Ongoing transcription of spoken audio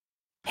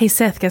Hey,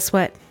 Seth, guess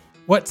what?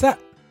 What's that?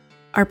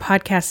 Our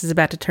podcast is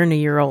about to turn a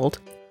year old.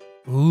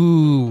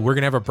 Ooh, we're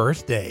going to have a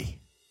birthday.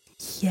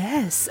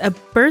 Yes, a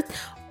birth.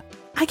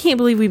 I can't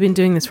believe we've been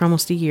doing this for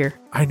almost a year.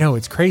 I know,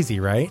 it's crazy,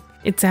 right?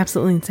 It's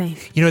absolutely insane.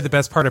 You know what the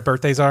best part of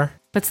birthdays are?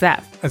 What's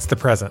that? It's the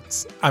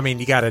presents. I mean,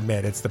 you got to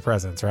admit, it's the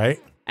presents,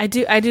 right? I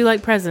do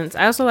like presents.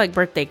 I also like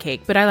birthday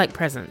cake, but I like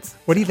presents.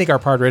 What do you think our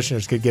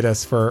parishioners could get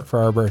us for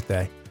our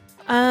birthday?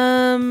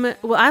 Well,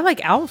 I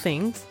like owl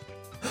things.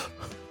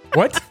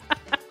 What?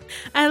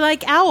 I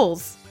like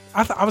owls.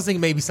 I was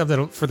thinking maybe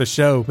something for the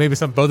show. Maybe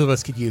something both of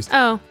us could use.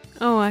 Oh,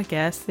 I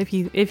guess if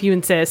you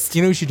insist. Do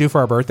you know what we should do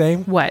for our birthday?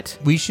 What?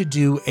 We should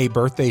do a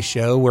birthday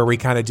show where we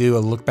kind of do a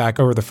look back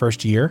over the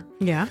first year.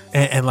 Yeah.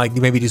 And like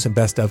maybe do some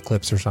best of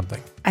clips or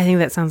something. I think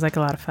that sounds like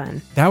a lot of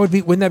fun.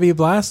 Wouldn't that be a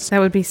blast? That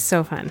would be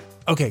so fun.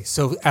 Okay,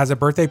 so as a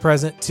birthday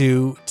present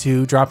to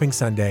Dropping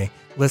Sunday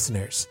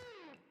listeners,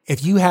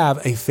 if you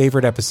have a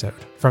favorite episode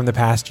from the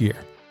past year,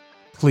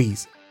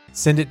 please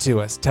send it to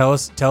us. Tell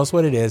us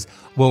what it is.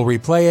 We'll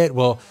replay it.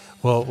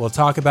 We'll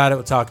talk about it.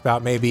 We'll talk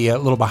about maybe a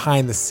little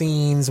behind the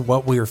scenes,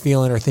 what we were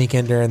feeling or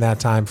thinking during that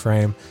time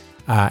frame.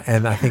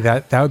 And I think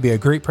that would be a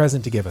great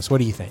present to give us. What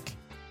do you think?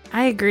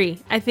 I agree.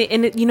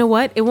 And you know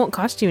what? It won't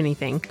cost you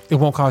anything. It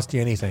won't cost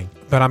you anything.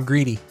 But I'm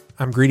greedy.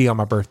 I'm greedy on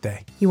my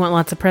birthday. You want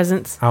lots of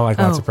presents? I like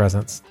lots of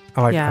presents.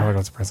 I like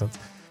lots of presents.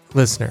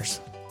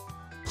 Listeners,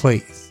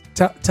 please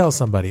tell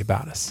somebody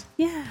about us.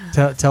 Yeah.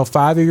 Tell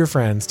 5 of your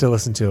friends to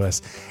listen to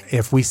us.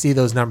 If we see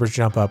those numbers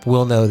jump up,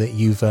 we'll know that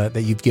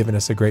you've given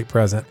us a great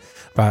present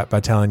by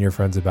telling your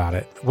friends about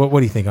it. What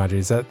do you think,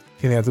 Audrey? Do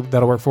you think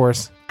that'll work for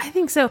us? I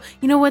think so.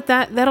 You know what?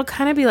 That'll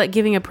kind of be like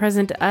giving a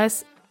present to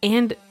us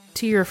and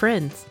to your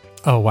friends.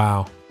 Oh,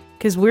 wow.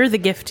 Because we're the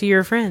gift to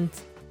your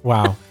friends.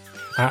 Wow.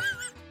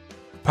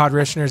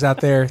 Podritioners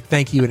out there,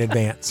 thank you in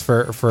advance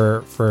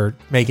for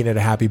making it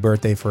a happy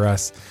birthday for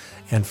us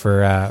and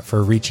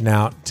for reaching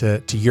out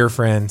to your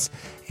friends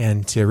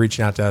and to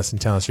reaching out to us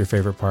and telling us your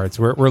favorite parts.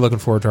 We're looking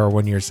forward to our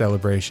 1 year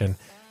celebration.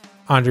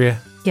 Andrea?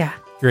 Yeah.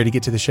 You ready to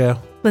get to the show?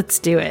 Let's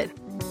do it.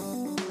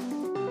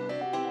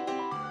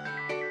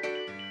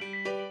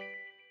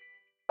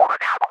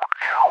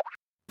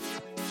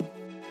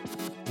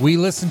 We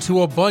listened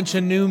to a bunch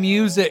of new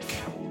music.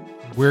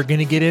 We're going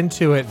to get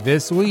into it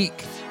this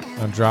week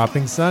on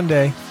Dropping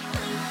Sunday.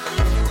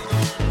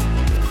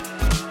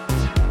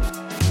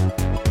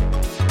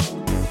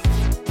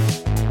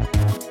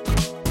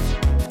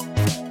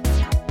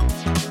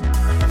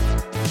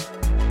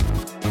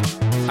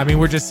 I mean,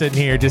 we're just sitting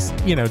here,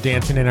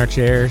 dancing in our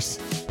chairs,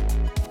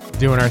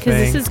 doing our thing.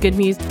 Because this is good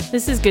music.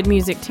 This is good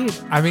music too.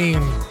 I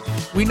mean,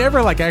 we never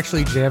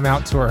actually jam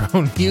out to our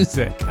own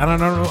music. I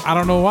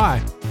don't know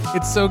why.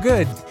 It's so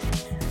good.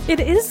 It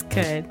is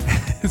good.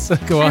 So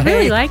go ahead. I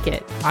really like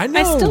it. I know.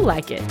 I still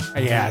like it.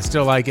 Yeah, I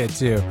still like it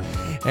too.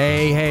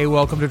 Hey,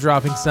 welcome to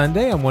Dropping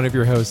Sunday. I'm one of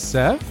your hosts,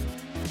 Seth.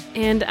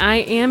 And I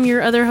am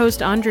your other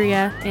host,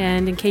 Andrea.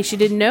 And in case you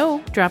didn't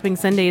know, Dropping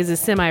Sunday is a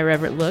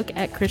semi-reverent look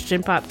at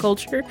Christian pop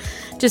culture.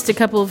 Just a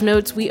couple of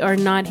notes. We are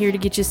not here to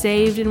get you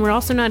saved, and we're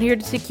also not here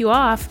to tick you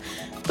off.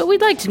 But we'd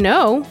like to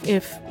know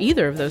if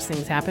either of those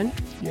things happen.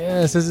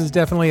 Yes, this is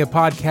definitely a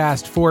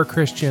podcast for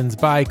Christians,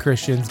 by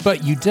Christians,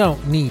 but you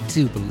don't need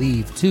to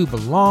believe to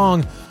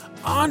belong.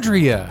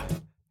 Andrea,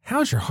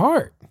 how's your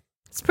heart?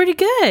 It's pretty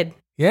good.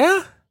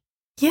 Yeah?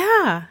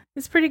 Yeah,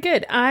 it's pretty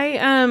good.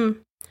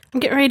 I'm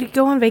getting ready to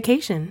go on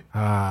vacation.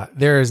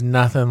 There is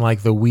nothing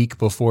like the week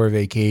before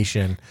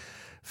vacation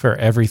for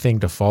everything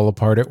to fall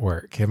apart at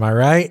work. Am I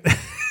right?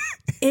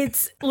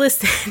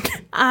 Listen,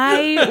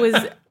 I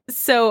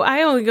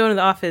only go to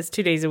the office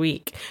 2 days a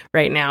week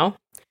right now,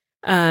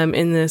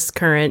 in this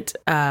current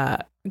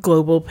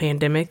global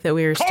pandemic that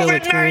we are still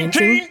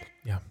experiencing.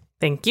 Yeah.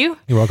 Thank you.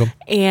 You're welcome.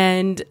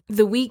 And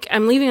the week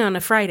I'm leaving on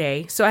a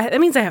Friday, so that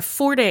means I have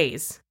 4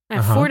 days. I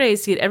have 4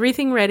 days to get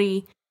everything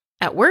ready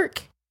at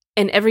work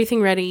and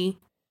everything ready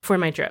for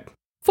my trip.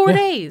 4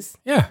 days.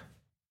 Yeah.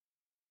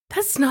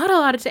 That's not a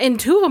lot of time. And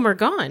 2 of them are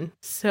gone.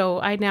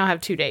 So I now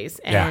have 2 days.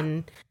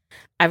 And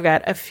I've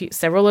got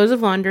several loads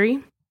of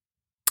laundry.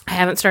 I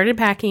haven't started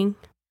packing.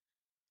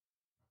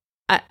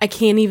 I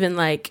can't even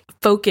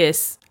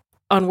focus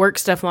on work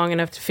stuff long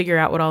enough to figure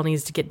out what all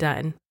needs to get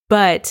done.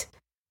 But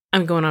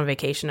I'm going on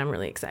vacation. I'm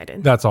really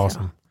excited. That's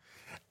awesome.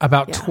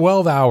 About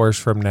 12 hours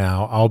from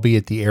now, I'll be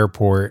at the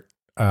airport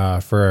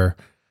for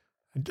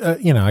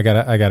I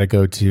gotta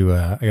go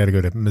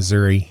to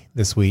Missouri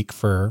this week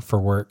for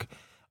work,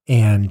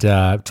 and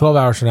 12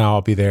 hours from now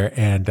I'll be there,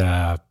 and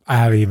I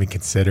haven't even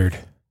considered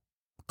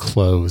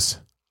clothes.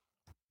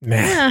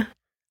 Nah.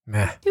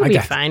 You'll be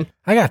fine.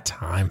 I got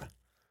time.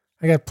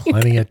 I got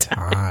plenty of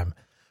time.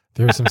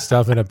 Throw some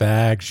stuff in a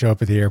bag, show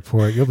up at the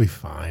airport. You'll be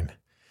fine.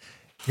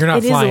 You're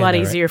not flying. It is a lot though,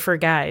 easier for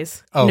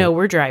guys. Oh. No,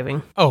 we're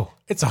driving. Oh,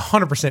 it's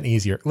 100%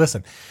 easier.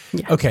 Listen.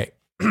 Yeah. Okay.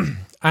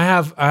 I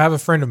have a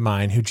friend of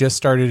mine who just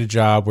started a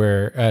job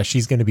where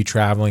she's going to be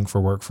traveling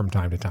for work from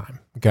time to time.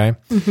 Okay.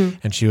 Mm-hmm.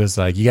 And she was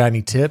like, you got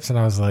any tips? And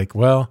I was like,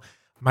 well,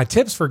 my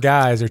tips for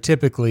guys are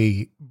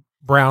typically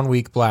brown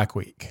week, black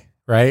week,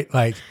 right?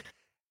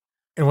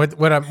 And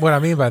what I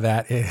mean by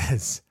that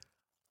is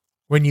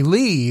when you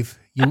leave,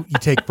 you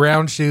take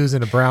brown shoes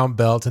and a brown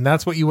belt, and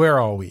that's what you wear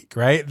all week,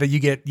 right? That you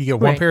get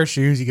one pair of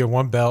shoes, you get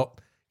one belt,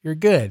 you're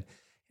good.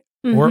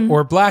 Mm-hmm.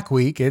 Or black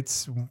week,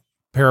 it's a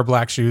pair of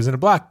black shoes and a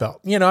black belt.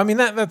 You know, I mean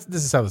this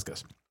is how this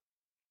goes.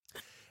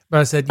 But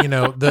I said, you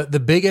know, the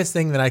biggest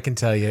thing that I can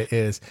tell you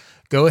is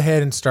go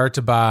ahead and start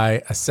to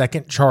buy a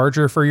second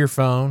charger for your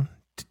phone,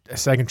 a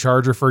second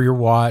charger for your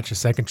watch, a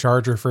second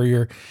charger for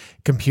your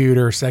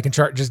computer,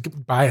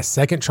 just buy a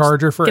second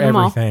charger for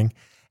everything.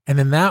 And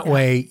then that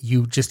way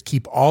you just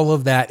keep all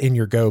of that in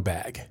your go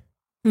bag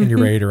and you're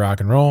ready to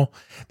rock and roll.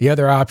 The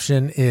other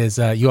option is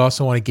you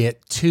also want to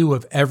get 2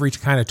 of every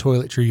kind of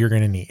toiletry you're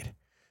going to need.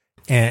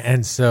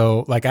 And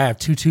so like I have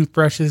 2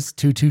 toothbrushes,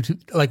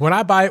 like when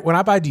I buy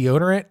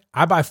deodorant,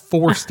 I buy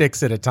 4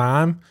 sticks at a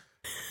time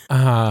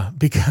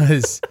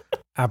because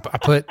I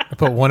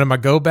put one in my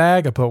go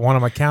bag, I put one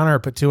on my counter, I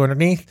put 2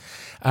 underneath.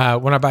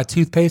 When I buy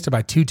toothpaste, I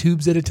buy 2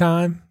 tubes at a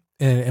time.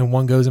 And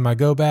one goes in my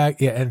go bag.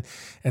 Yeah.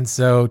 And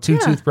so 2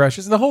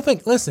 toothbrushes, the whole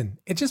thing. Listen,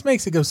 it just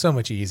makes it go so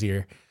much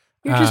easier.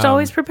 You're just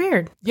always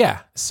prepared.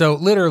 Yeah. So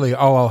literally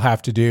all I'll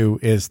have to do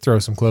is throw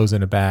some clothes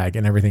in a bag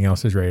and everything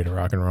else is ready to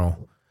rock and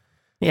roll.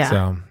 Yeah.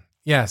 So,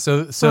 yeah.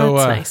 So that's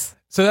nice.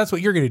 So that's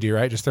what you're going to do,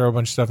 right? Just throw a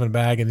bunch of stuff in a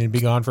bag and then be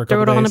gone for a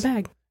couple days. Throw it all in a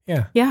bag.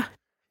 Yeah. Yeah.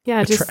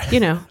 Yeah. Just,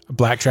 a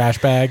black trash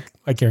bag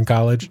like you're in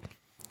college.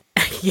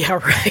 Yeah,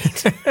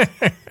 right.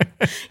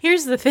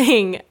 Here's the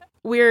thing.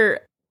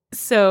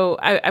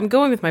 I'm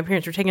going with my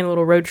parents. We're taking a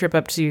little road trip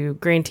up to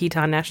Grand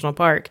Teton National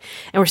Park,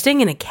 and we're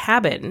staying in a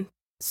cabin.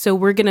 So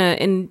we're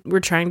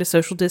trying to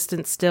social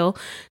distance still.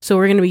 So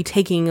we're going to be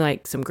taking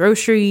like some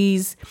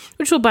groceries,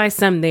 which we'll buy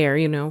some there,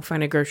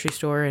 find a grocery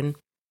store and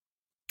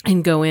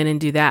go in and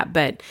do that.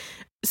 But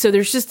so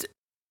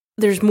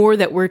there's more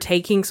that we're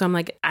taking. So I'm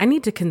like, I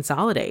need to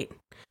consolidate.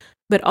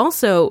 But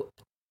also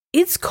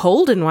it's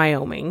cold in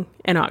Wyoming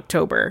in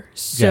October.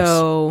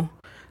 So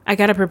I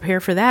got to prepare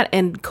for that.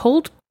 And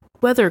cold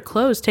weather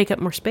clothes take up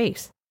more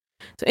space.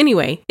 So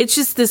anyway, it's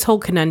just this whole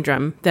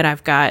conundrum that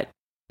I've got.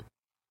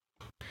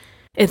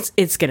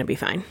 It's going to be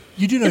fine.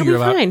 You do know you're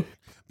allowed. Fine.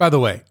 By the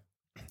way,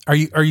 are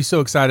you so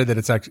excited that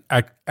it's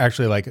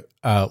actually like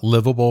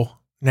livable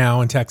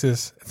now in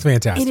Texas? It's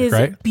fantastic,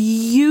 right? It is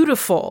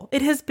beautiful.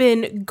 It has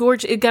been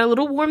gorgeous. It got a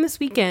little warm this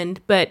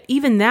weekend, but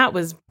even that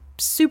was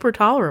super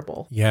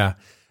tolerable. Yeah.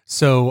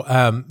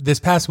 So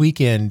this past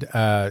weekend,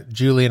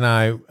 Julie and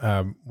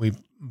I we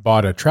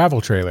bought a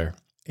travel trailer,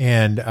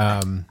 and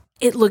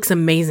it looks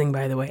amazing,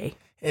 by the way.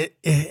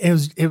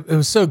 It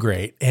was so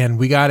great, and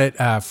we got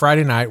it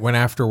Friday night. Went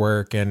after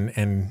work and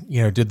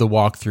did the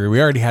walkthrough.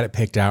 We already had it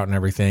picked out and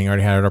everything.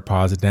 Already had our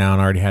deposit down.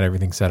 Already had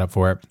everything set up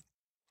for it,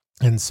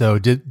 and so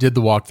did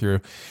the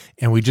walkthrough,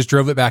 and we just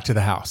drove it back to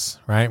the house.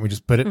 Right, we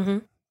just put it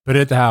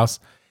at the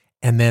house,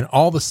 and then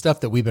all the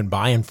stuff that we've been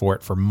buying for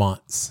it for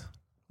months,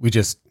 we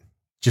just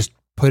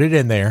put it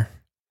in there.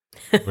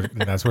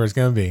 That's where it's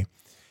going to be.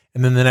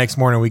 And then the next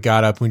morning we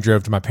got up and we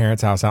drove to my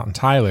parents' house out in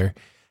Tyler.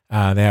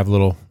 They have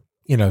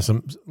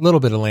some little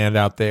bit of land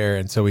out there.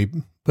 And so we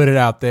put it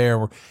out there.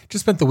 We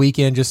just spent the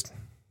weekend just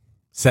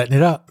setting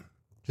it up.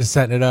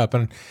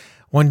 And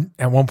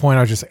at one point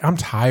I was just like, I'm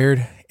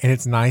tired and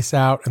it's nice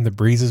out and the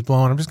breeze is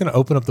blowing. I'm just going to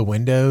open up the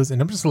windows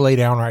and I'm just going to lay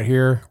down right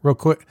here real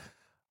quick.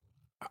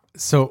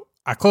 So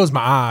I closed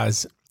my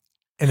eyes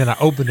and then I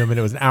opened them and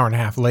it was an hour and a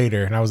half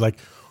later. And I was like,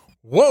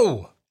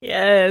 whoa.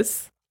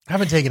 Yes. I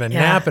haven't taken a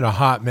nap in a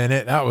hot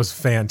minute. That was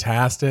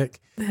fantastic.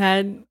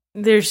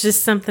 There's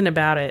just something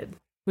about it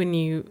when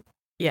you,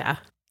 yeah,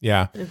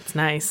 it's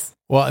nice.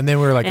 Well, and then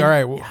we were like, all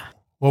right,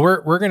 well,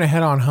 we're going to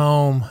head on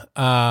home.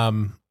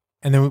 And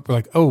then we were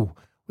like, oh,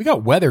 we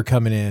got weather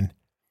coming in.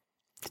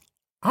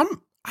 I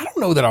don't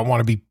know that I want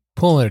to be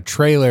pulling a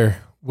trailer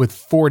with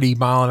 40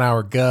 mile an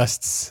hour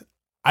gusts.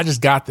 I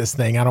just got this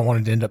thing. I don't want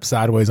it to end up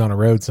sideways on a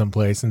road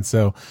someplace. And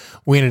so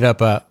we ended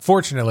up,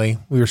 fortunately,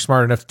 we were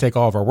smart enough to take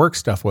all of our work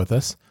stuff with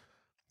us.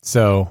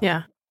 So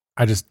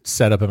I just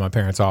set up at my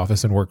parents'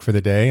 office and worked for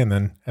the day. And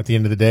then at the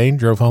end of the day,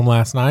 drove home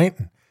last night.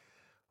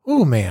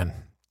 Oh man,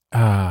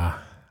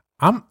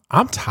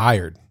 I'm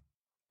tired.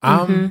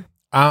 I'm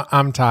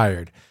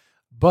tired.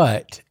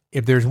 But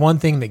if there's one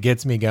thing that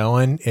gets me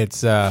going,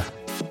 it's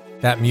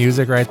that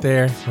music right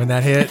there. When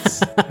that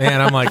hits,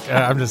 man,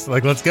 I'm just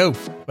like, let's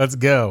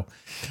go.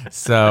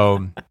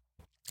 So,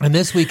 and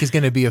this week is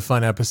going to be a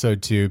fun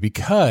episode too,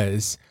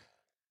 because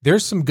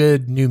there's some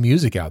good new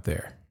music out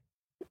there.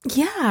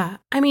 Yeah.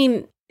 I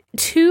mean,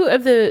 two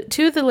of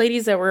the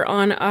ladies that were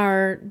on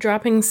our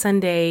Dropping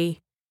Sunday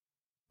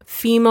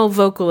female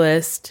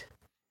vocalist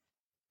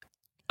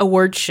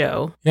award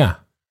show. Yeah.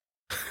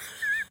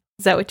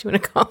 Is that what you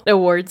want to call it?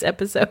 Awards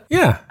episode?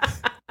 Yeah.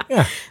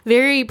 Yeah.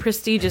 Very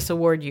prestigious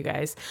award, you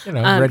guys.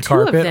 Red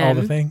carpet, all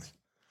the things.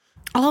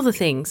 All the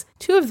things.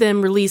 2 of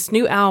them released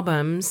new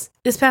albums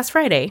this past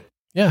Friday.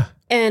 Yeah.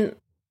 And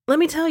let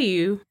me tell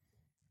you,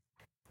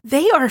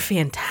 they are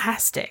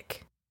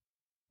fantastic.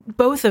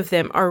 Both of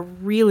them are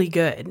really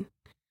good.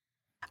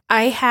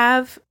 I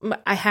have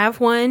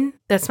one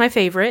that's my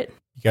favorite.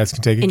 You guys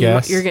can take a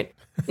guess.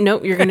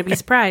 Nope, you're going to be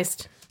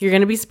surprised. You're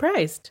going to be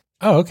surprised.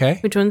 Oh, okay.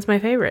 Which one's my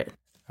favorite?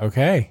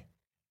 Okay.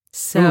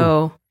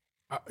 So,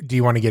 do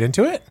you want to get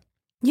into it?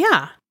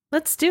 Yeah,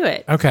 let's do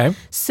it. Okay.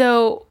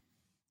 So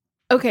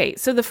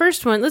the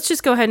first one, let's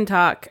just go ahead and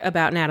talk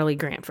about Natalie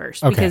Grant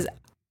first. Okay. Because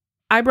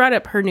I brought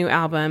up her new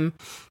album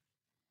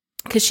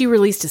because she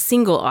released a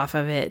single off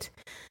of it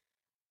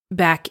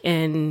back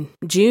in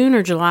June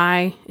or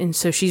July. And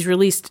so she's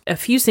released a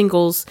few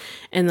singles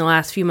in the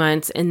last few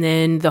months, and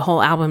then the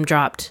whole album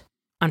dropped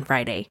on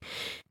Friday.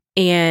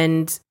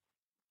 And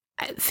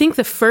I think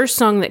the first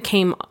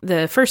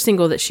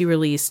single that she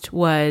released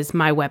was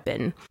My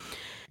Weapon.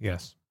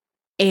 Yes.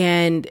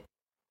 And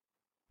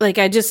like,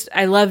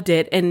 I loved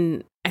it.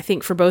 And I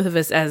think for both of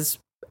us as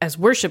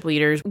worship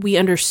leaders, we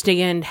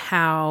understand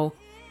how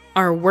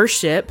our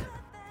worship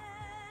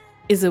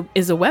is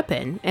a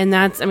weapon. And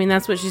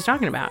that's what she's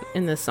talking about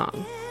in this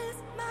song.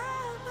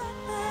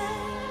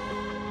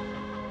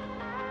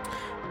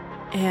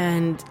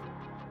 And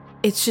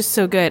it's just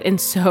so good. And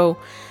so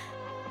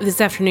this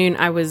afternoon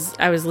I was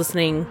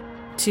listening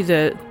to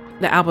the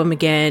album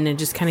again and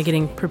just kind of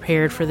getting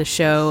prepared for the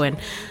show, and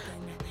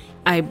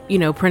I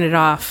printed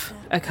off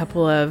a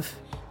couple of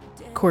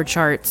chord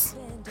charts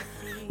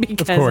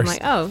because I'm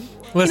like,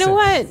 you know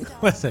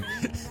what? Listen,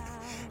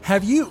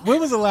 when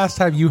was the last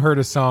time you heard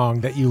a song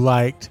that you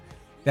liked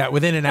that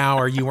within an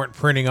hour you weren't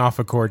printing off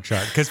a chord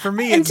chart? Because for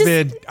me, it's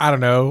been, I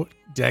don't know,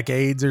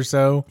 decades or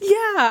so.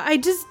 Yeah, I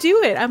just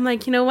do it. I'm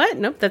like, you know what?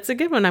 Nope, that's a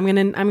good one. I'm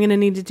gonna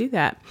need to do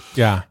that.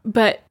 Yeah.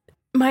 But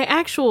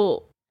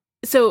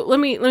so let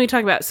me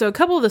talk about. So a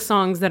couple of the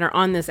songs that are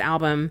on this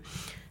album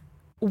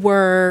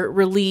were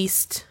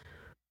released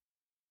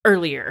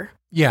earlier.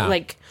 Yeah.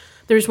 Like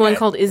there's one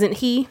called Isn't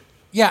He?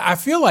 Yeah, I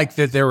feel like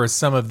that there were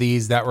some of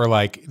these that were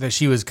like that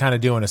she was kind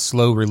of doing a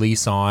slow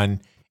release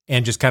on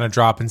and just kind of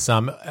dropping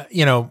some,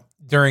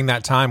 during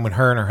that time when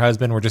her and her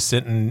husband were just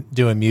sitting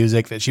doing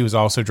music, that she was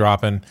also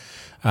dropping,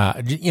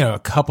 a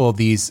couple of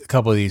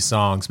these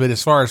songs. But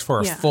as far as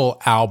for a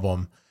full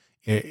album,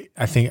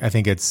 I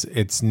think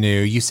it's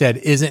new. You said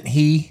Isn't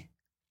He?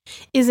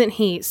 Isn't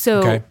He?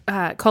 So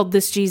called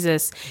This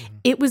Jesus.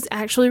 It was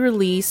actually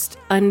released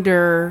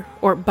under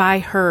or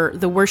by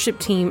the worship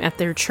team at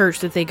their church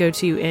that they go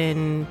to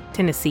in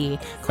Tennessee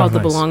called The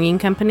Belonging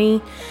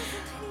Company.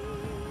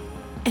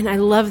 And I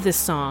love this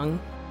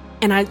song.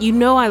 And I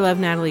love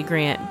Natalie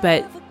Grant,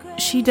 but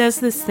she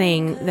does this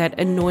thing that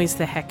annoys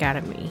the heck out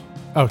of me.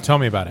 Oh, tell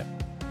me about it.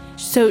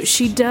 So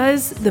she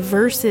does the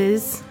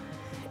verses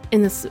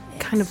in this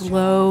kind of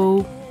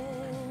low,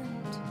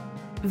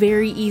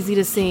 very easy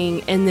to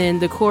sing, and then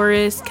the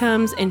chorus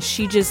comes and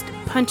she just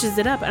punches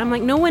it up. And I'm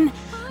like,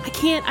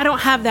 I don't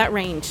have that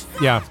range.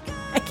 Yeah.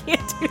 I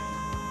can't do it.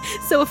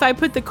 So if I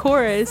put the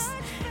chorus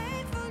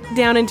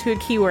down into a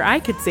key where I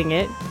could sing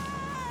it,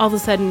 all of a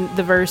sudden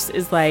the verse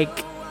is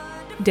like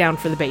down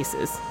for the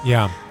basses.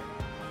 Yeah.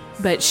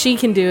 But she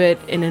can do it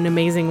in an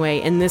amazing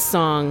way, and this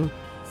song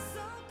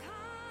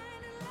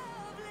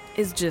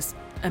is just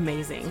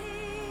amazing.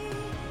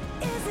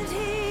 Isn't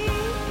he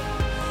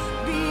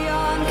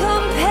beyond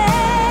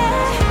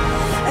compare,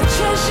 a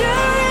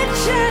treasure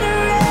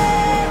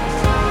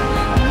generous,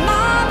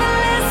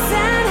 marvelous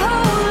and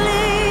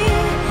holy?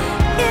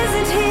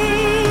 Isn't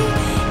he?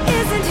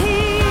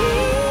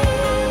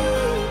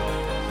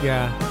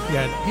 Yeah.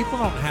 People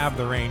don't have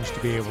the range to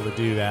be able to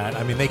do that.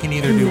 I mean, they can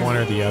either do one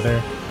or the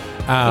other.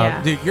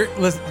 Dude,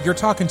 you're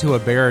talking to a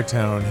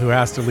baritone who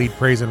has to lead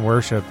praise and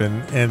worship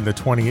in the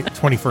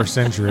 21st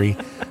century,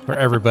 where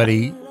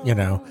everybody,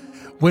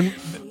 when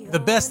the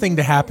best thing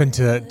to happen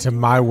to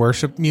my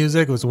worship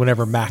music was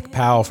whenever Mac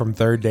Powell from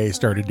Third Day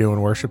started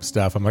doing worship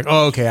stuff. I'm like,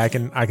 oh, okay, I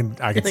can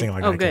sing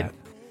like that. Good. Cat.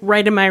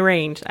 Right in my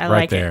range. I right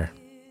like there.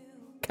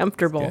 It.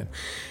 Comfortable.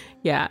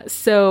 Yeah.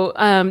 So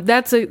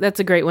that's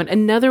a great one.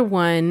 Another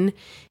one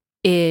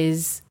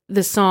is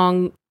the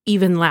song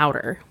Even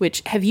Louder,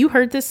 which, have you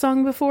heard this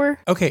song before?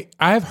 Okay,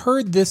 I've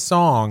heard this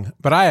song,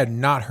 but I had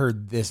not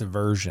heard this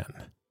version.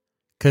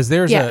 Because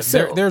there's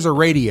a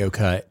radio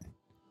cut.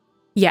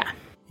 Yeah.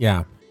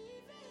 Yeah.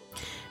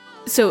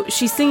 So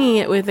she's singing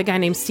it with a guy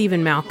named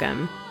Stephen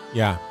Malcolm.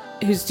 Yeah.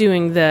 Who's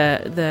doing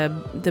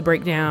the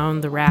breakdown,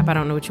 the rap, I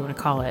don't know what you want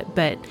to call it.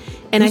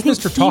 And I think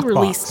Mr. he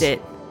released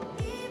it.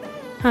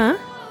 Huh?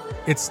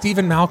 It's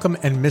Stephen Malcolm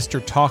and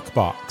Mr.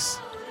 Talkbox.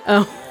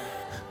 Oh.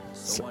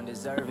 So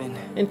undeserving.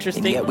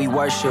 Interesting. And yet we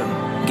worship,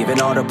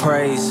 giving all the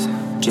praise.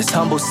 Just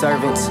humble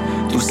servants,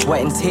 through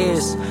sweat and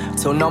tears,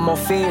 till no more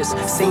fears.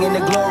 Singing the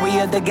glory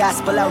of the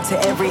gospel out to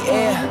every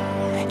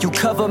ear. You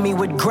cover me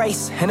with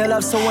grace, and a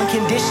love so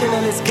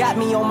unconditional. It's got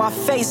me on my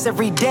face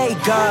every day,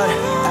 God.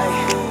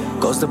 Ay,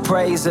 goes the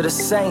praise of the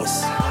saints.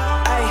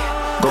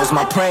 Ay, goes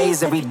my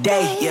praise every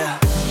day, yeah.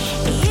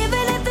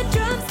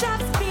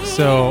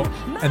 So,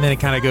 and then it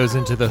kind of goes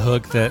into the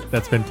hook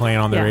that's been playing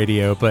on the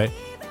radio, but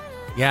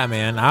yeah,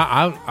 man,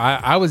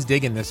 I was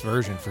digging this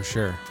version for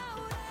sure.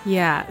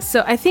 Yeah,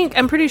 so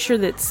I'm pretty sure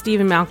that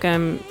Stephen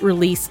Malcolm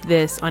released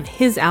this on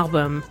his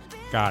album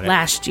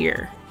last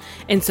year.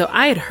 And so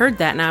I had heard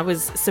that, and I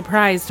was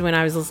surprised when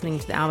I was listening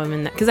to the album,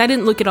 and because I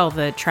didn't look at all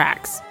the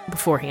tracks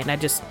beforehand. I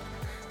just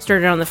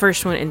started on the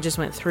first one and just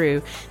went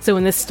through. So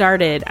when this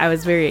started, I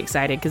was very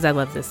excited because I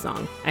love this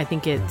song. I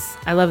think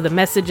I love the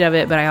message of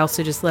it, but I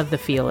also just love the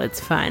feel. It's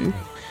fun.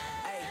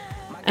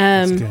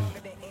 That's good.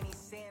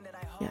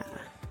 Yeah.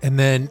 And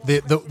then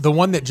the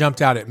one that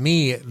jumped out at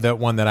me, the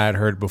one that I had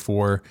heard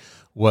before,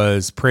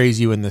 was "Praise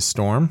You in the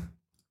Storm."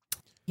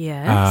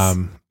 Yes.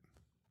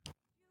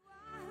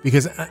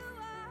 Because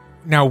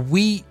now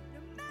we've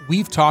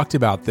talked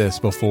about this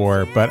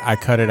before, but I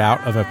cut it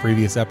out of a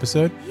previous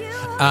episode.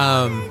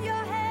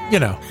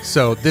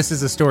 So this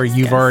is a story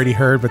you've already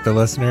heard, but the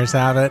listeners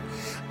haven't.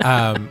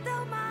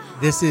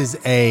 This is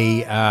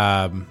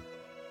I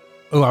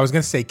was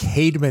going to say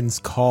Caedmon's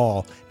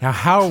Call. Now,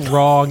 how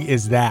wrong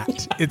is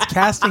that? It's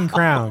Casting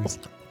Crowns.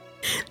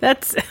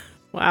 That's,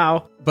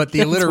 wow. But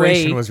the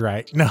alliteration was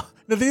right. No,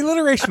 the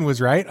alliteration was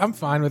right. I'm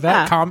fine with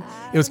that. Yeah.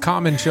 It was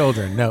Common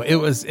Children. No, it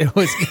was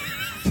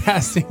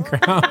Casting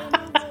Crowns.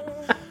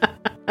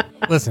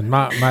 Listen,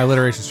 my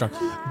alliteration's strong.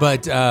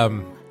 But I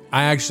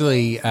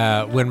actually,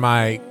 when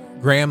my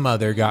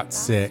grandmother got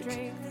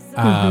sick,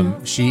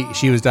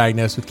 she was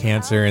diagnosed with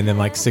cancer, and then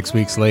like 6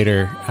 weeks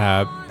later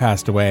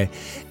passed away.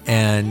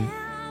 And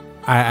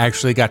I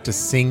actually got to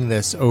sing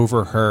this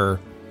over her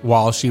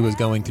while she was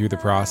going through the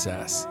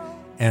process.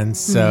 And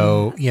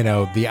so,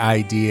 the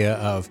idea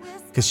of,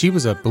 because she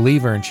was a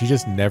believer and she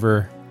just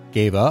never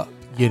gave up,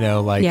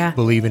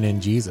 believing in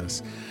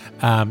Jesus.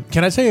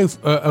 Can I tell you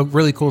a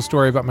really cool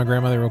story about my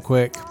grandmother real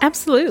quick?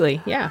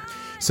 Absolutely. Yeah.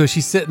 So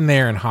she's sitting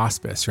there in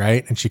hospice,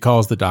 right? And she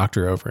calls the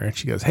doctor over and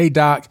she goes, "Hey,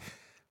 doc,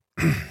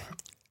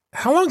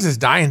 how long is this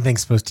dying thing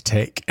supposed to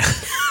take?"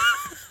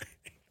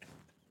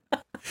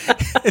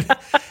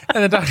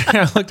 And the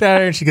doctor looked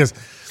at her and she goes,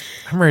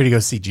 "I'm ready to go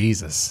see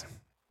Jesus."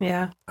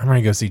 Yeah. "I'm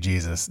ready to go see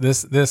Jesus.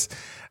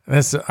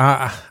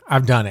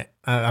 I've done it.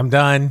 I'm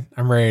done.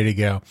 I'm ready to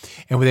go."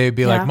 And they would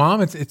be like,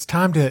 "Mom, it's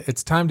time to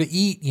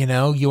eat.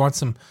 You want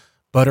some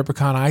butter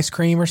pecan ice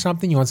cream or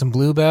something? You want some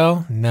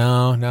Bluebell?"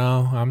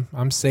 No,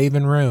 I'm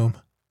saving room.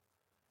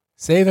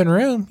 Saving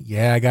room?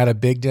 Yeah, I got a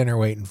big dinner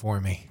waiting for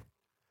me.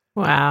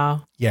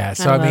 Wow. Yeah.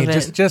 So I mean,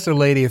 it. just a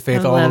lady of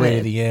faith all the way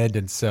to the end.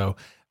 And so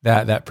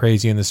that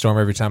 "Praise You in the Storm,"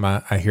 every time I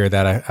hear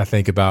that, I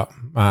think about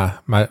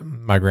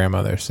my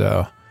grandmother.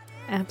 So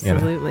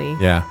absolutely.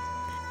 Yeah.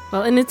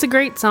 Well, and it's a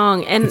great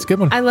song, and it's a good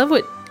one. I love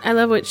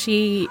what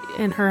she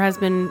and her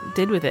husband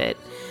did with it.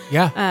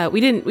 Yeah. We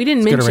didn't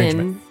it's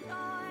mention.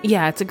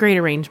 Yeah, it's a great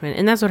arrangement,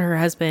 and that's what her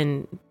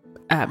husband,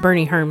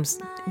 Bernie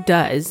Herms,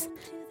 does.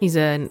 He's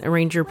an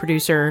arranger,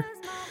 producer,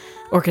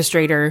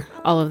 orchestrator,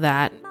 all of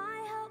that.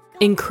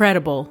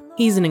 Incredible.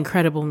 He's an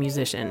incredible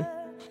musician.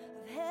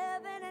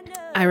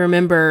 I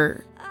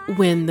remember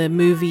when the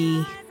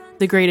movie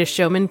The Greatest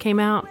Showman came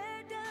out,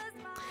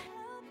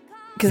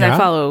 because I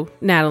follow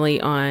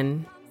Natalie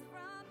on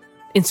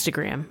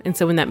Instagram. And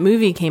so when that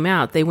movie came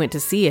out, they went to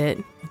see it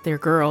with their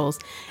girls,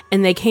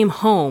 and they came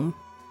home,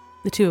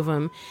 the two of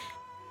them,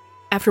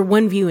 after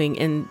one viewing,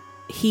 and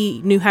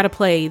he knew how to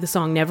play the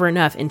song Never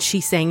Enough, and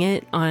she sang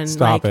it on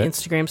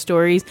Instagram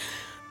stories.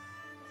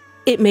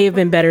 It may have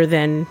been better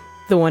than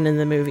the one in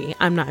the movie.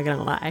 I'm not going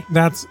to lie.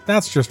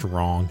 That's just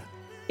wrong.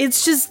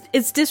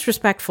 It's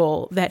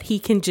disrespectful that he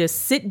can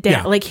just sit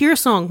down, hear a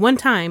song one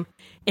time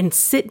and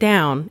sit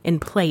down and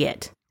play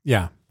it.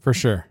 Yeah, for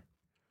sure.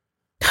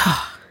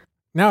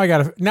 Now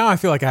I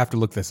feel like I have to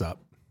look this up.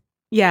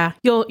 Yeah,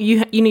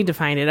 you need to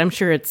find it. I'm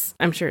sure it's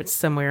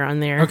somewhere on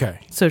there. Okay.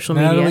 Social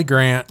media. Natalie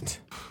Grant,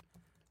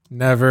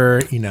 Never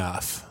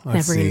Enough.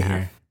 Let's Never see enough.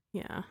 here.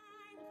 Yeah.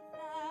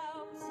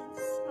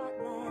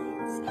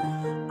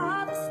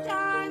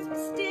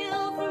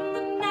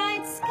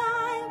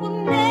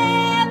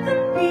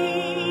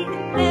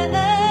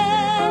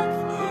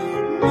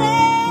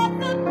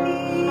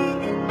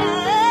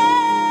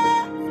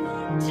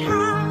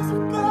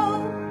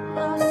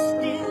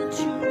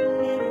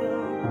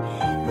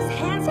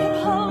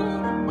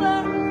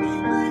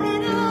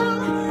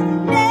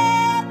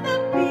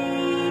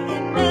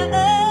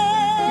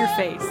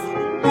 Face.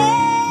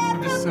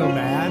 I'm just so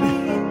mad.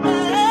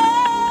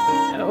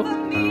 No.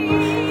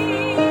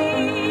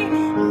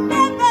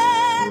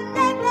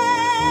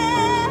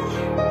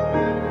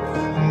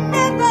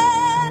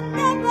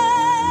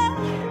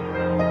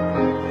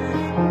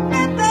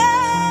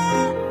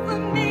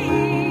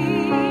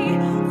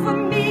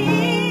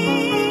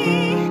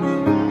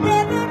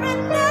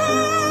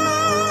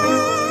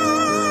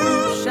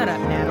 Shut up,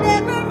 Natalie.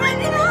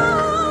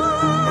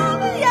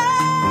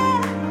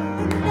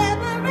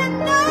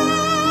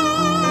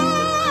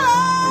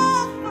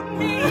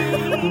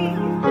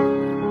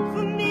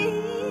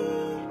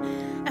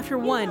 After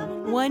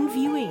one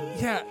viewing.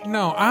 Yeah,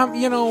 no,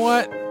 you know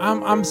what?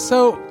 I'm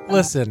so,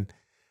 listen.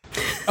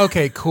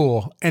 Okay,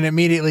 cool. And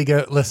immediately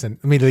goes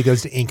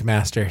to Ink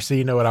Master. So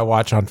you know what I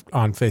watch on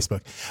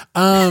Facebook.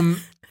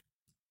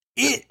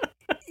 It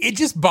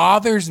just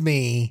bothers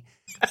me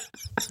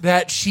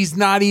that she's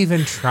not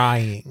even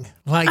trying.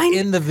 Like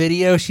in the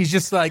video, she's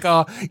just like,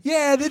 "Oh,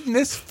 yeah, isn't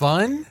this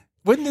fun?"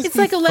 Wouldn't this It's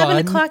be like 11 fun?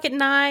 o'clock at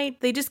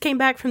night. They just came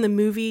back from the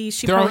movie.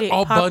 She They're probably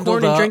all ate popcorn bundled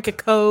and up. drink a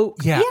Coke.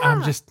 Yeah,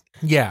 I'm just,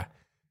 yeah.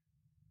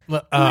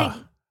 Like,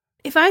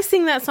 if I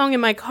sing that song in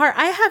my car,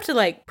 I have to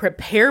like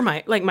prepare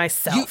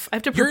myself. I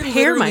have to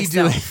prepare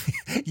myself.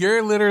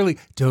 You're literally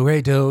do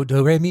re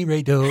mi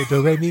re do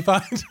re mi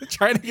fa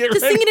trying to get to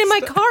ready sing it in my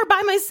start. car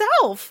by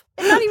myself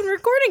and not even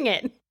recording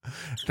it.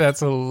 That's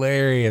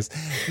hilarious.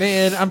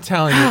 Man, I'm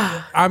telling you,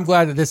 I'm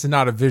glad that this is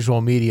not a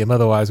visual medium.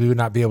 Otherwise, we would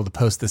not be able to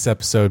post this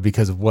episode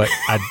because of what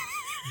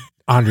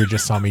Andrea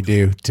just saw me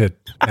do to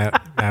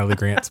Natalie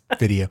Grant's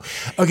video.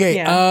 Okay,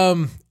 Yeah.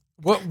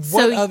 what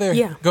So, other?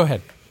 yeah. Go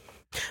ahead.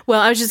 Well,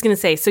 I was just going to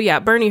say, so yeah,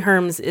 Bernie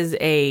Herms is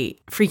a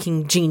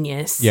freaking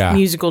genius,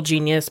 musical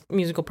genius,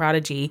 musical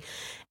prodigy,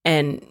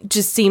 and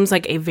just seems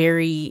like a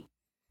very,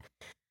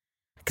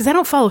 because I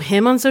don't follow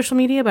him on social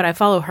media, but I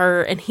follow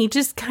her, and he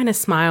just kind of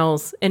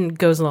smiles and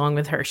goes along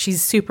with her. She's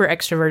super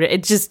extroverted.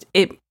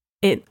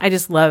 I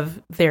just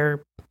love their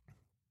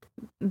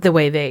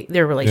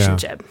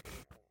relationship.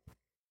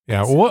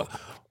 Yeah.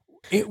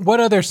 What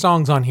other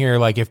songs on here?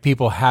 Like, if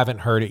people haven't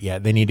heard it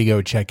yet, they need to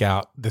go check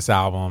out this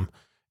album.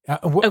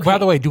 By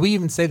the way, do we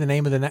even say the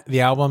name of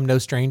the album? No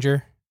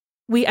Stranger.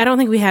 I don't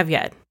think we have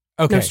yet.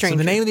 Okay, No so Stranger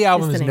the name of the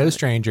album is name No of it.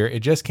 Stranger. It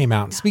just came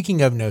out. And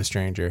speaking of No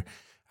Stranger,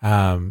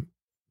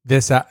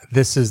 this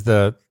is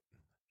the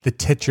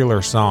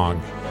titular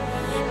song.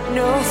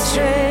 No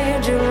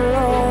stranger,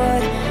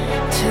 Lord,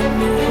 to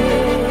me.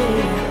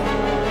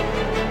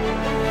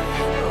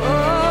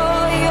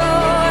 Oh,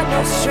 you're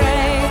no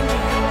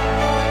stranger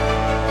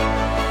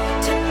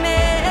to me.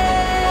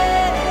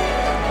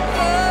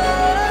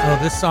 Well,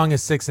 this song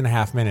is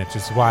 6.5 minutes,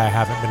 which is why I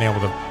haven't been able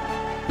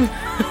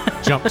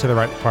to jump to the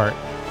right part.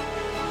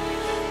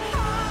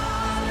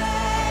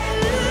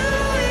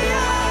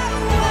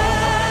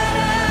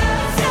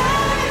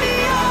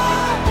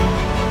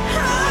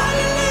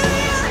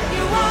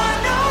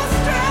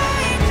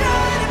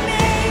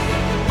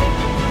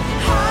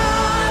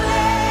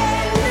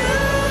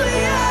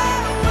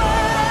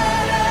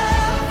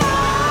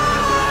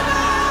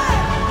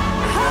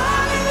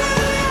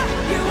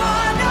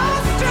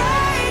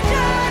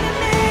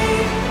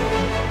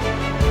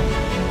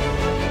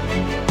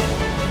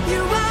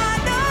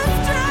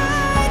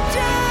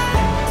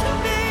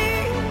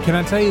 Can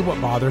I tell you what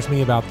bothers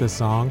me about this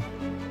song?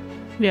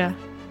 Yeah.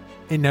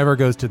 It never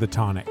goes to the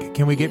tonic.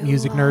 Can we get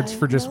music nerds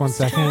for just 1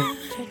 second?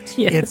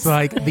 Yes. It's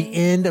like the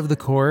end of the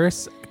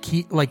chorus,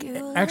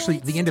 actually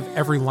the end of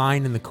every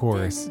line in the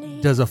chorus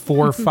does a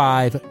 4,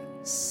 5,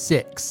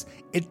 6.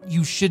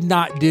 You should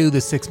not do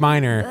the 6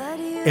 minor.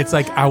 It's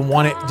like, I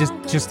want it,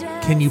 just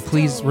can you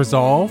please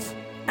resolve?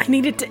 I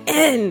need it to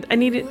end. I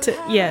need it to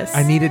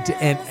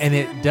end, and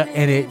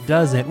it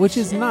doesn't, which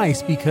is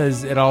nice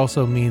because it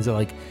also means that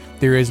like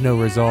there is no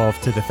resolve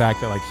to the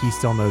fact that like he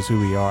still knows who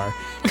we are,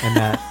 and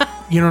that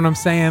you know what I'm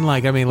saying.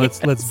 Like, I mean,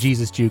 let's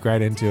Jesus juke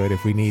right into it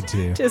if we need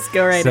to. Just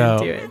go right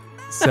into it.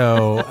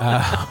 So,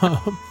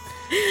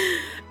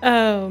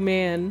 oh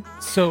man.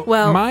 so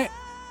Well,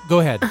 go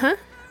ahead.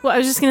 Well, I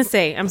was just gonna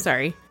say, I'm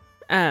sorry.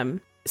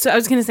 So I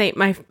was gonna say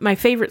my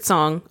favorite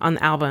song on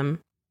the album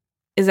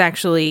is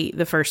actually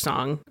the first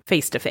song,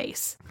 Face to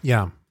Face.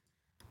 Yeah.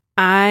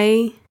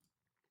 I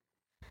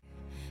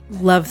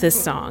love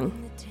this song.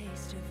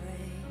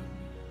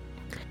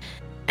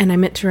 And I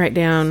meant to write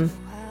down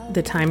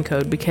the time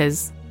code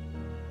because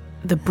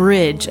the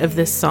bridge of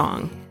this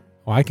song.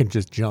 Well, I can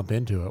just jump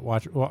into it.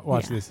 Watch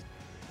this.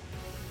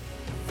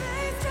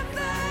 Face to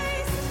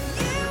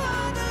face, you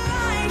are the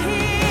light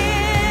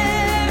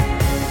here.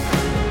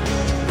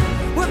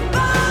 Where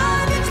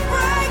bondage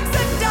breaks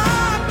and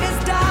darkness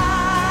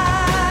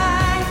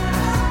dies.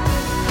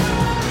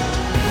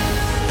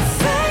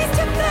 Face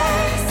to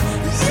face,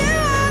 you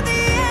are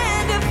the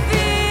end of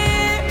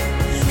fear.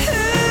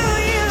 Who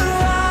you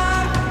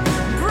are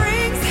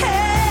brings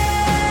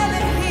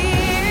heaven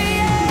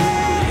here.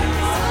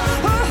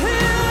 Oh, who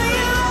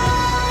you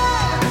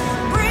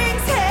are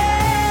brings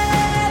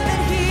heaven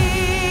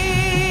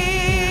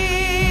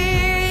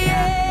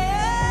here.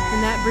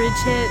 And that bridge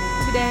hit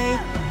today.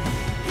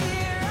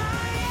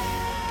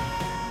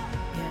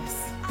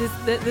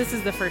 Yes. This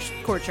is the first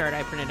chord chart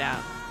I printed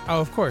out. Oh,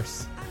 of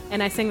course.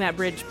 And I sang that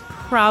bridge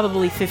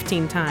probably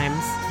 15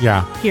 times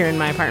Yeah. here in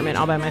my apartment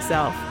all by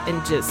myself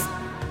and just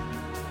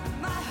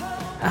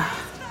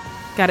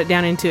got it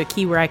down into a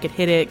key where I could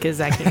hit it because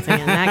I can't sing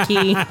in that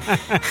key.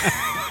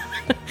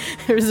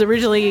 It was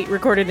originally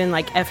recorded in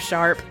like F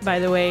sharp, by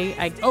the way.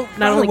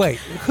 By the way,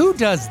 who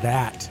does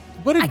that?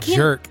 What a can't-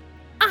 jerk.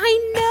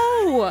 I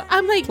know.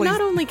 I'm like, Please. not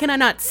only can I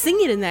not sing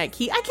it in that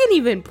key, I can't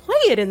even play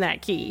it in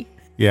that key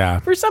Yeah.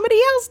 for somebody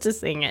else to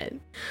sing it.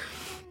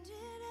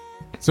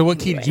 So what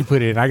key did you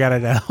put in? I gotta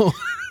know.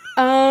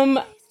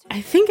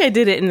 I think I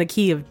did it in the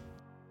key of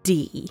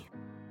D.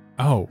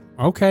 Oh,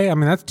 okay. I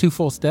mean, that's 2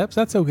 full steps.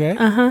 That's okay.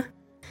 Uh-huh.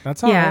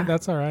 That's all Yeah. right.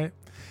 That's all right.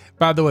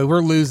 By the way,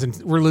 we're losing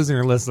our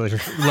listeners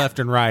left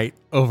and right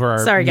over our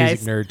Sorry, music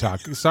guys. nerd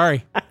talk.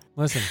 Sorry.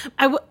 Listen,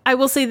 I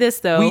will say this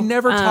though. we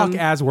never talk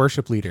as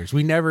worship leaders.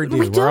 We never do.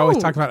 we We're always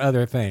don't. talking about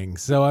other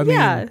things. So I mean,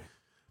 Yeah.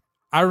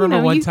 I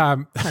remember one you-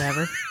 time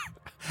Whatever.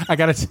 I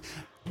got to.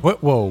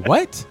 What? Whoa!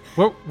 What?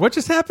 What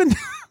just happened?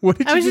 What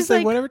did I you was just just say?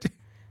 like- Whatever.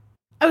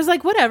 I was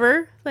like,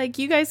 whatever. Like,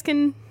 you guys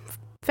can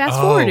fast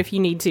forward if you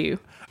need to.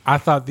 I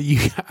thought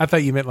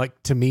you meant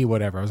like to me,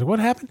 whatever. I was like, what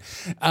happened?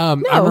 I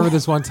remember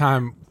this one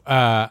time.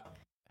 I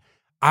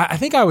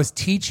think I was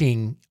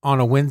teaching on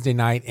a Wednesday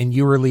night and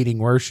you were leading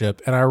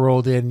worship, and I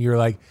rolled in and you were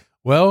like,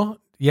 well,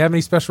 you have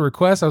any special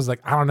requests? I was like,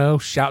 I don't know,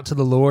 shout to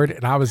the Lord.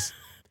 And I was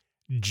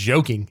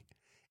joking.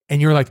 And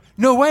you were like,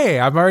 no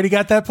way, I've already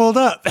got that pulled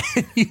up.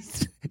 And you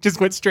just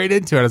went straight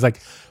into it. I was like,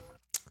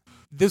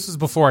 this was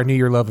before I knew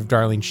your love of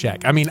Darlene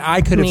Scheck. I mean, I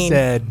could have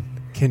said,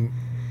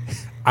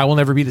 I will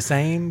never be the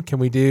same. Can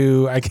we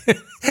do?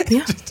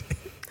 Yeah.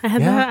 I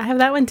have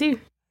that one too.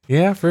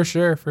 Yeah, for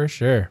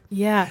sure.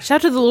 Yeah.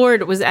 Shout to the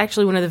Lord was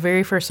actually one of the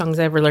very first songs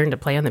I ever learned to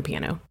play on the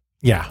piano.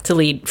 Yeah. To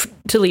lead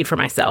for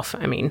myself.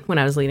 I mean, when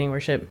I was leading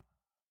worship,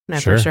 when I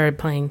Sure. first started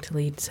playing to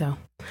lead. So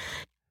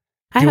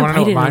Do you want to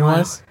know what mine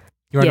was?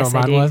 You want to Yes, know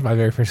I what mine do. was? My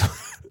very first one.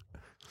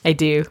 I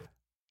do.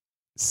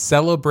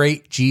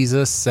 Celebrate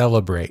Jesus,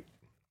 celebrate.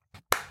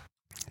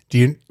 Do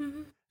you?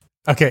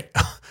 Okay.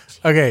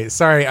 Okay.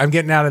 Sorry. I'm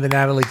getting out of the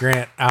Natalie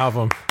Grant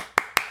album.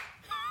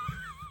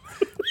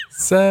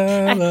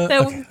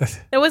 That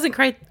wasn't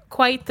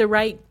quite the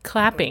right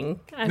clapping.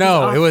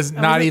 No, it was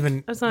not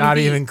even close.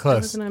 I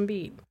wasn't on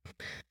beat.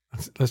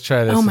 Let's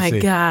try this. Oh and my see.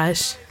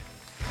 gosh.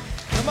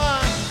 Come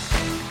on.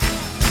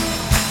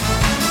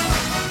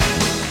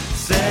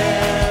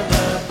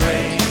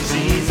 Celebrate,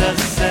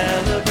 Jesus,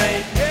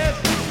 celebrate. Yes.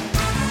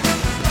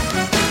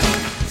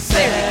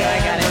 There we go. I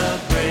got it.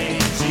 Celebrate,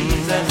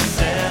 Jesus,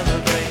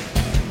 celebrate.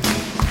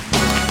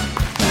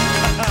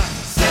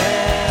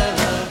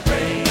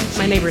 Celebrate.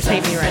 My neighbors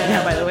hate me right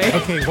now, by the way.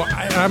 Okay, well,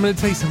 I'm going to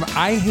tell you something.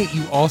 I hate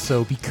you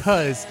also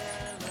because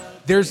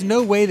there's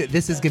no way that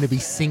this is going to be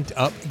synced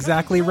up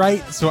exactly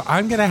right. So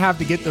I'm going to have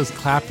to get those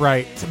clap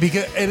right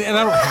because, and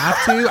I don't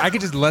have to. I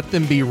could just let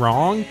them be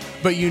wrong.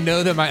 But you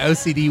know that my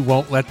OCD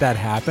won't let that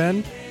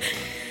happen.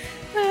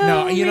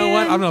 No, you know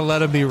what? man. I'm going to let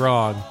them be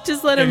wrong.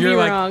 Just let If him be you're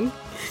like- wrong.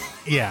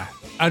 Yeah,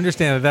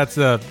 understand that that's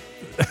a.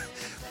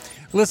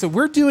 Listen,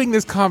 we're doing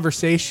this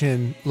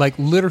conversation like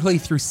literally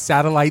through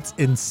satellites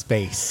in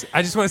space.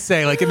 I just want to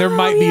say, like, and there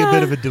might be a bit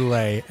yeah. of a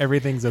delay.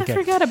 Everything's okay. I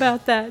forgot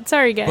about that.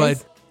 Sorry,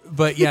 guys.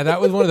 But yeah,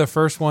 that was one of the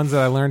first ones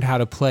that I learned how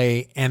to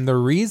play. And the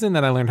reason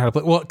that I learned how to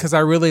play, well, because I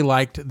really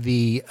liked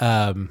the,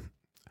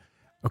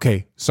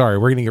 okay, sorry,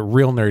 we're going to get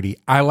real nerdy.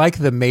 I like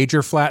the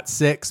major flat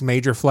 6,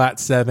 major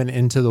flat 7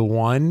 into the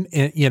 1,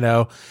 and, you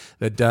know,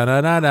 the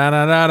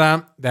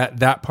da-da-da-da-da-da-da,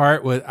 that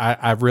part was,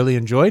 I've really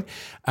enjoyed,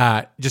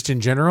 just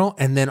in general.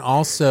 And then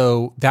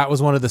also that was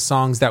one of the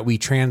songs that we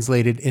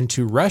translated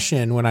into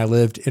Russian when I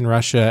lived in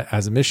Russia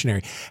as a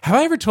missionary. Have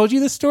I ever told you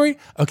this story?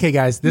 Okay,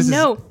 guys, this is.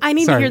 No, I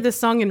need to sorry. hear this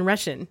song in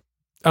Russian.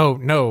 Oh,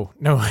 no.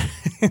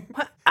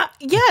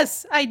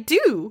 Yes, I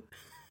do.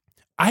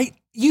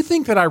 You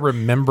think that I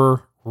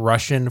remember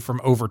Russian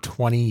from over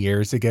 20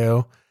 years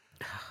ago?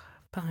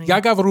 Fine. Я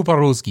говорю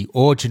по-русски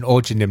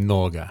очень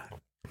немного.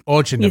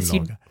 Очень Yes,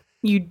 немного.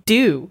 you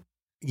do.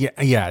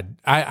 Yeah.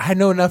 I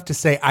know enough to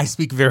say I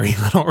speak very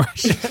little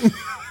Russian.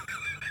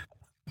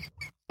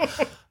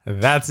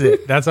 That's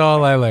it. That's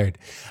all I learned.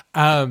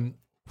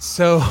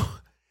 So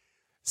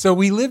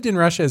we lived in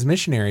Russia as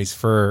missionaries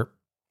for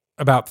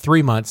about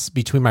 3 months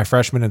between my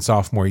freshman and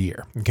sophomore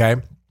year. Okay.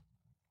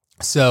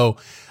 So,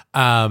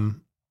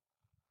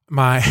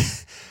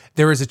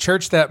 there was a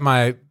church that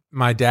my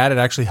dad had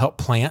actually helped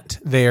plant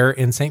there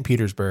in St.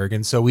 Petersburg.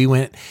 And so we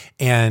went,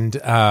 and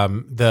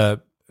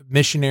the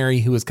missionary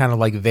who was kind of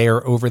like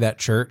there over that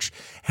church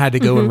had to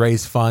go and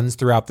raise funds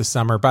throughout the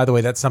summer. By the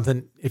way, that's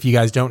something, if you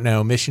guys don't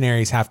know,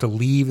 missionaries have to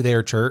leave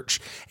their church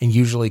and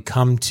usually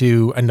come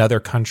to another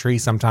country.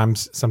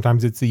 Sometimes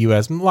it's the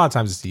U.S. A lot of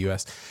times it's the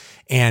U.S.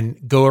 and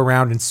go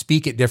around and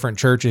speak at different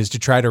churches to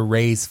try to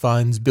raise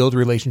funds, build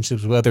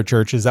relationships with other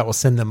churches that will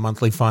send them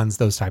monthly funds,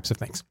 those types of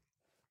things.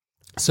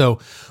 So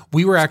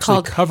we were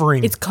actually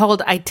covering. It's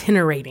called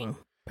itinerating.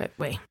 But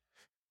wait.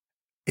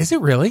 Is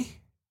it really?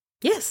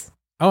 Yes.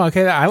 Oh,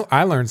 okay.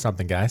 I learned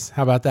something, guys.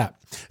 How about that?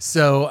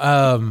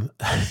 So,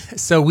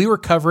 so we were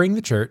covering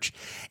the church,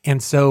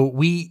 and so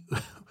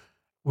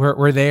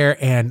we're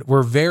there, and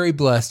we're very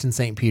blessed in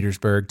St.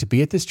 Petersburg to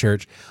be at this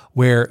church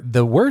where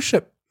the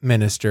worship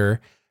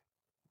minister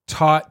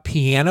taught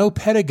piano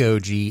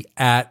pedagogy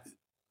at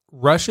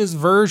Russia's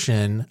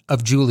version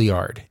of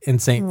Juilliard in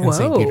St.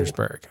 Whoa.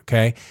 Petersburg.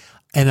 Okay,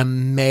 an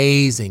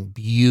amazing,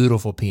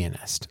 beautiful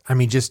pianist. I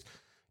mean, just.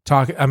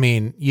 Think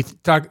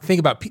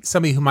about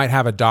somebody who might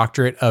have a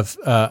doctorate of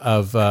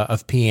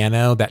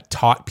piano that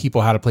taught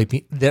people how to play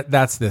piano.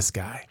 That's this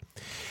guy.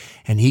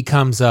 And he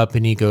comes up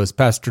and he goes,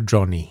 Pastor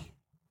Johnny.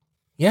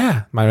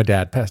 Yeah, my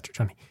dad, Pastor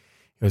Johnny.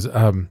 He goes,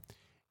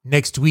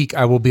 next week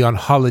I will be on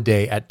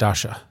holiday at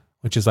Dasha,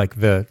 which is like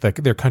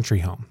their country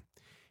home.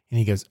 And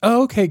he goes,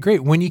 oh, okay,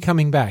 great. When are you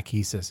coming back?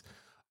 He says,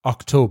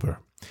 October.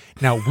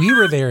 Now, we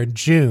were there in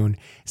June.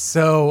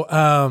 So,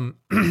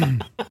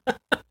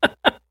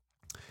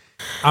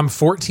 I'm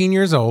 14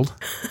 years old.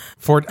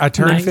 I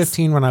turned Nice.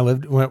 15 when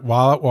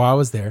while I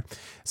was there.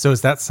 So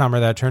it's that summer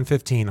that I turned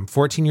 15. I'm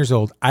 14 years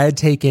old. I had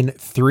taken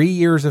 3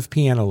 years of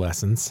piano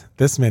lessons.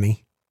 This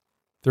many.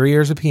 3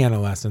 years of piano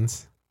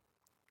lessons.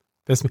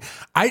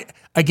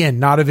 Again,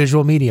 not a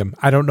visual medium.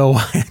 I don't know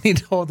why I need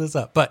to hold this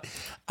up, but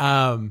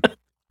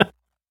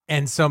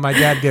and so my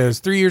dad goes,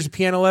 3 years of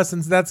piano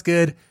lessons. That's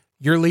good.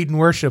 You're leading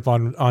worship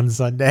on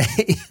Sunday.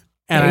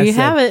 And There you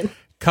have it.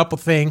 Couple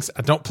things.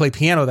 I don't play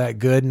piano that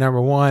good,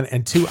 number one.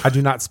 And two, I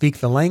do not speak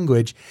the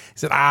language. He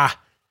said,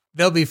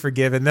 they'll be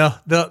forgiven.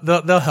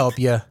 They'll help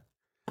you.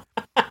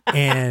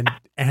 And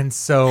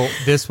so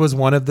this was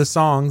one of the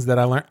songs that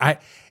I learned.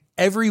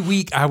 Every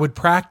week I would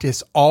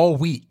practice all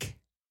week,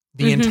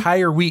 the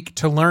entire week,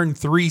 to learn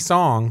 3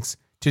 songs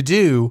to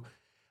do.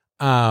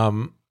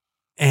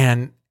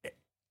 And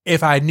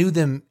if I knew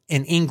them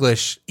in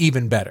English,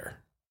 even better.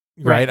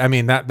 Right? I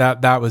mean,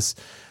 that was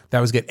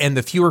good. And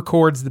the fewer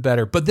chords, the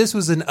better. But this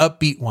was an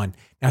upbeat one.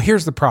 Now,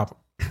 here's the problem.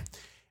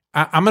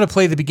 I'm going to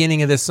play the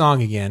beginning of this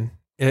song again,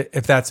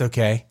 if that's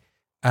okay.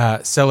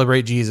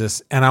 Celebrate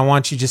Jesus. And I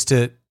want you just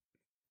in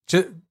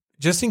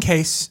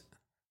case.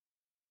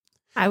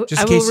 I will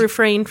case-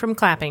 refrain from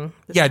clapping.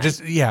 this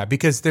time.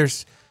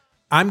 Because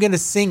I'm going to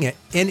sing it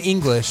in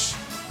English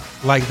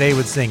like they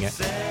would sing it.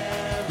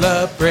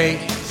 Celebrate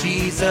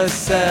Jesus,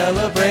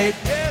 celebrate,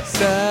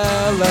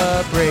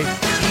 celebrate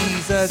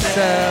Jesus,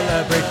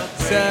 celebrate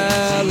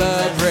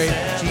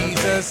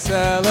Jesus,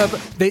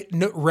 celebrate.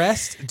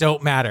 Rest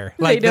don't matter.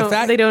 They don't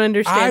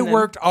understand I them.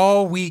 worked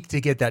all week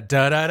to get that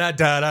da da da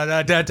da da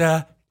da da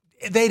da.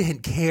 They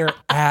didn't care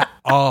at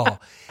all,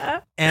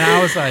 and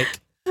I was like,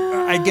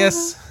 I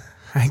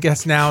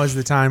guess now is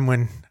the time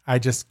when I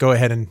just go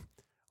ahead and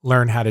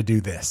learn how to do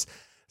this.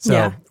 So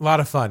Yeah. a lot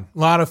of fun.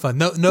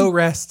 No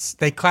rests.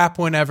 They clap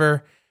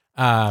whenever.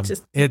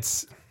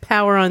 It's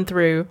Power on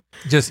through.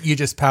 you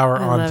just power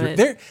I on love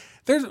through.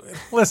 it.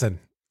 Listen,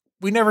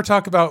 we never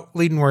talk about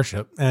leading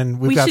worship, and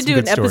we've We got should some do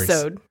an good stories.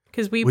 episode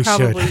because we We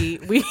should.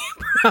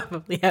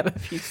 probably have a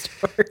few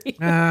stories.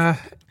 I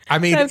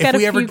mean, I've got if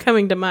we a few ever,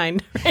 coming to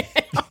mind.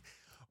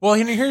 well,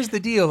 here's the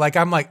deal. Like,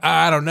 I'm like,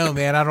 I don't know,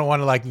 man. I don't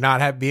want to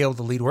not be able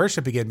to lead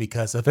worship again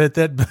because of it.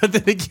 But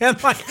then again,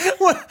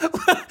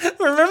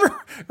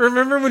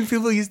 remember when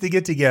people used to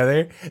get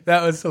together?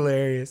 That was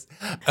hilarious.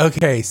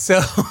 Okay,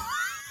 so.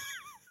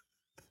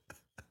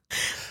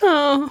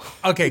 Oh,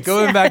 Okay,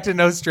 going back to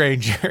No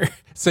Stranger.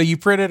 So you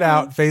print it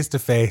out face to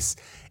face.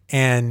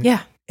 And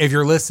Yeah. if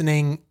you're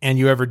listening and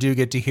you ever do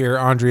get to hear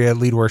Andrea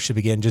lead worship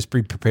again, just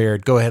be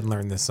prepared. Go ahead and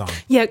learn this song.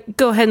 yeah.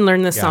 Go ahead and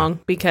learn this Yeah. song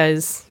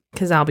because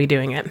I'll be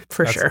doing it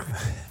for sure.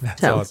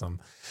 That's So. awesome.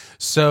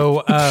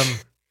 So I'm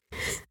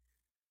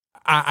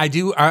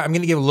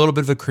going to give a little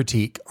bit of a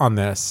critique on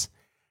this.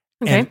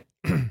 Okay.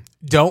 And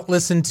don't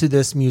listen to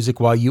this music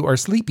while you are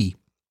sleepy.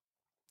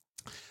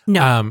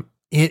 No.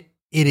 It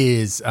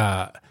is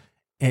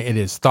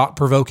thought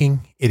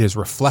provoking. It is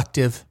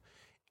reflective.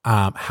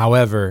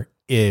 However,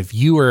 if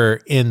you are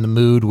in the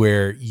mood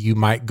where you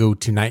might go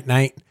to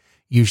night,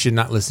 you should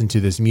not listen to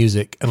this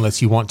music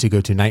unless you want to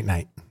go to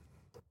night.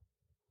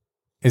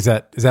 Is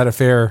that a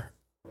fair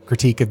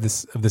critique of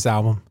this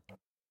album?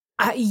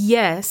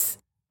 Yes,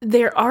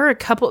 there are a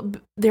couple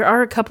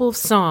of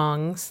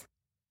songs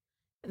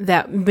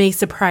that may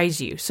surprise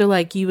you. So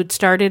like you would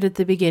start it at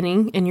the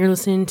beginning and you're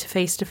listening to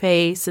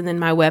Face, and then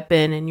My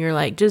Weapon, and you're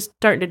like just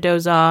starting to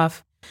doze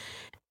off.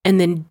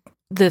 And then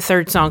the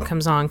third song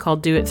comes on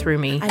called Do It Through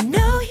Me. I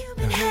know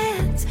human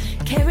hands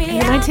carry And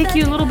it might take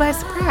you a little by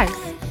surprise.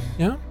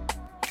 Yeah.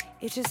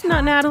 It's just It's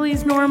not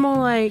Natalie's normal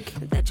like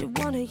that you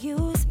want to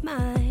use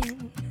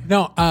mine.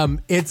 No,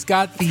 it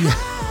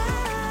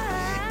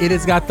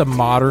has got the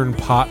modern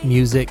pop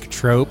music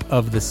trope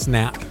of the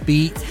snap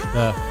beat.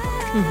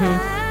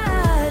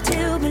 I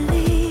do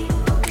believe.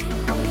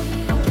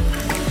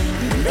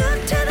 Look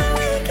to the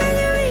weak and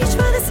you reach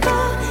for the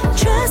small.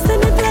 Trust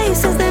them in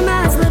places they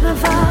might slip and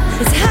fall.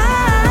 It's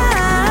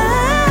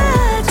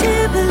hard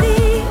to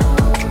believe,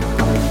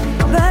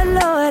 but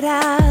Lord,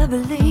 I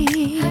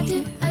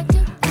believe.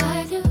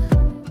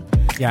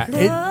 Yeah,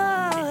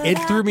 it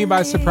threw me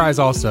by surprise.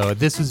 Also,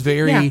 this was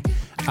very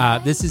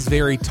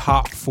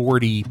top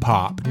 40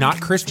 pop,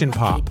 not Christian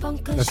pop.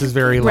 This is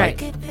very Right.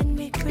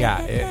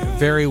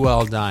 very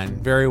well done,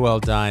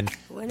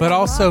 but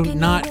also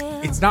not.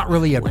 It's not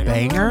really a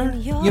banger.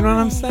 You know what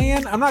I'm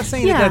saying? I'm not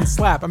saying it Yeah. doesn't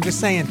slap. I'm just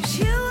saying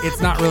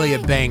it's not really a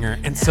banger.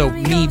 And so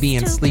me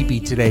being sleepy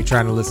today,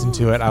 trying to listen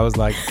to it, I was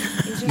like,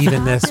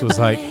 even this was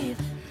like,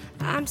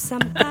 I'm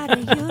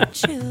somebody you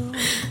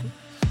choose.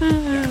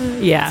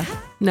 yeah.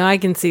 No, I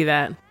can see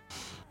that.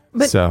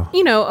 But So.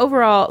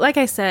 overall, like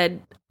I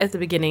said at the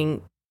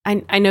beginning,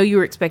 I know you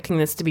were expecting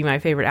this to be my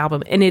favorite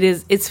album, and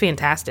it's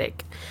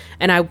fantastic.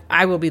 And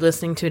I will be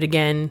listening to it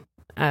again.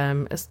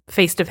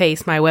 Face to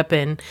Face, My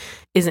Weapon,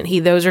 Isn't He?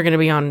 Those are going to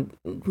be on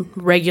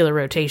regular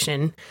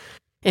rotation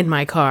in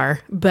my car.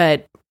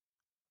 But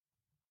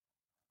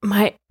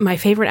my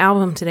favorite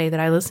album today that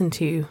I listened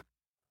to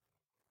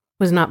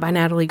was not by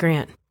Natalie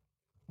Grant.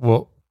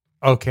 well,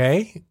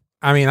 okay.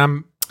 I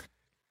mean,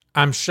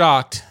 I'm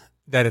shocked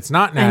that it's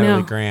not I know.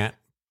 Natalie Grant,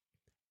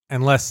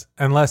 unless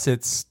it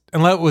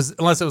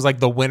was like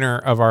the winner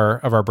of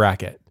our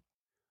bracket.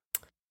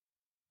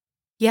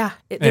 Yeah,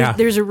 Yeah.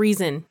 there's a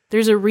reason.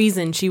 There's a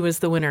reason she was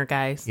the winner,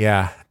 guys.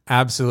 Yeah,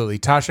 absolutely.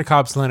 Tasha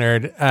Cobbs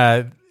Leonard,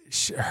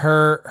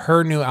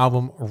 her new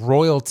album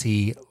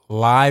Royalty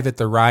live at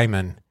the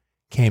Ryman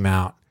came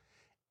out,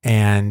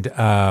 and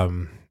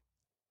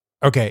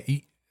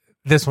okay,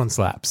 this one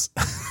slaps.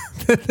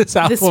 This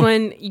album, This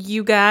one,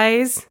 you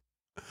guys,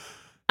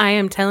 I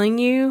am telling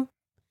you,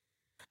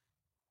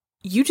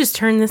 you just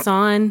turn this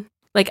on.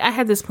 Like, I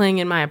had this playing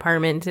in my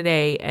apartment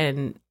today,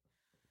 and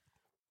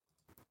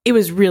it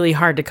was really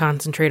hard to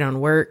concentrate on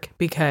work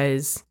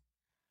because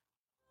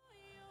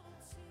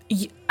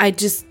I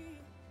just,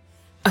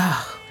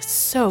 it's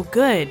so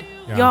good.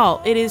 Yeah.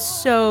 Y'all, it is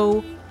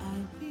so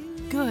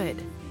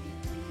good.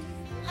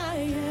 I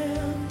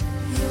am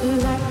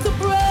like a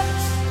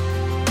brush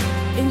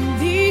in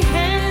the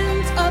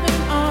hands of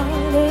an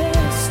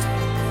artist.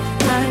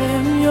 I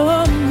am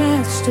your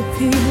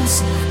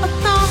masterpiece. A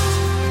thought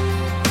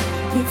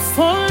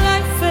before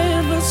life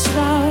ever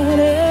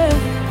started.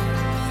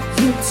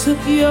 You took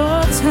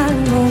your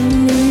time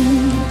on me.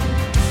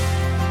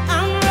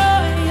 I'm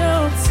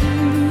royalty.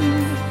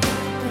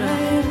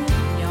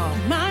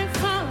 My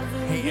father.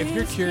 hey, if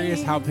you're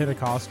curious how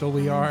Pentecostal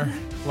we are,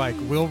 like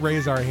we'll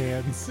raise our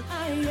hands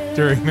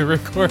during the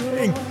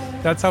recording.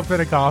 That's how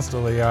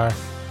Pentecostal we are.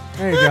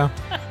 There you go.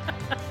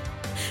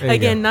 There you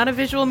Again, go. not a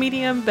visual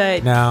medium,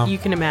 but No. you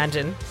can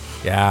imagine.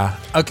 Yeah.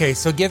 Okay.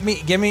 So give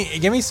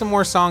me some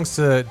more songs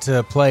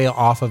to play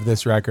off of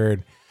this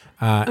record.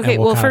 And Okay,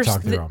 we'll well, kind of first,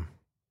 talk through them.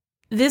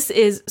 This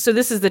is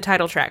the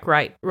title track,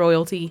 right?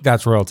 Royalty.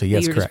 That's Royalty.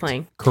 Yes, you were correct. just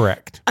playing.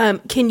 Correct.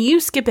 Can you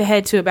skip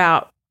ahead to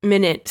about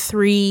minute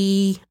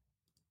 3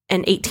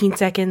 and 18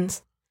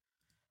 seconds?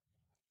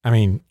 I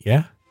mean,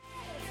 yeah.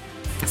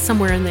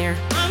 Somewhere in there.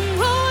 I'm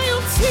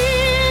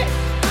royalty.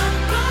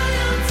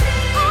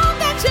 All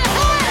that you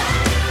have.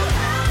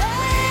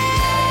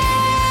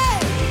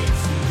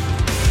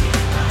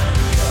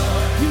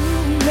 You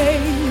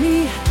made me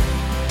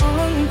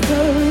on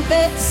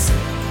purpose,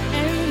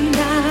 and I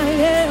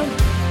am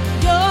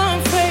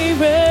your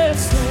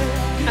favorite.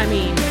 I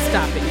mean,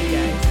 stop it, you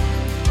guys.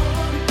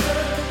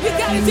 You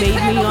gotta You made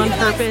declare me over on your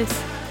life. purpose,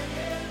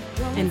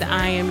 and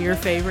I am your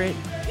favorite.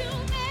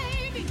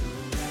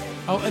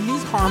 Oh, and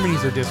these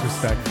harmonies are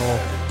disrespectful.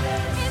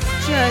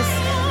 Just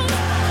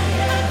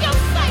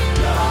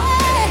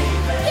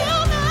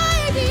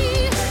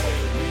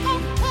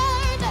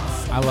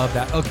I love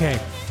that. Okay.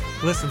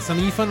 Listen, some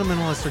of you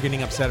fundamentalists are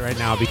getting upset right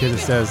now because it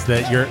says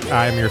that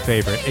I am your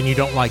favorite, and you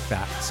don't like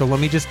that. So let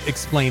me just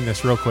explain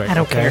this real quick. I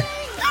don't okay? care.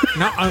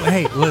 No,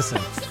 hey, listen.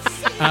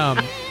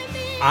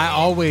 I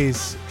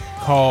always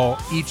call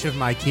each of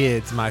my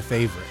kids my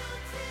favorite,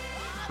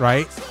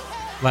 right?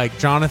 Like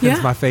Jonathan's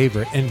Yeah. my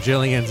favorite, and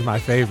Jillian's my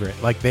favorite.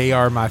 Like they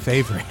are my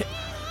favorite,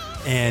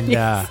 and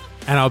Yes.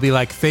 and I'll be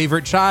like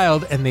favorite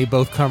child, and they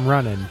both come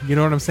running. You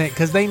know what I'm saying?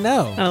 Because they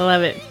know. I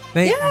love it.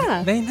 They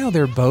Yeah. they know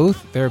they're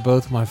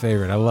both my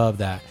favorite. I love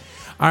that.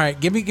 All right,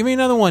 give me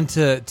another one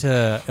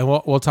to and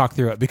we'll talk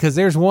through it because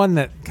there's one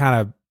that kind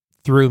of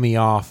threw me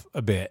off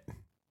a bit,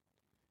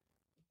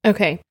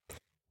 Okay.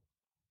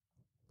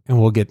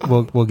 and we'll get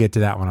to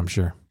that one, I'm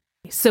sure.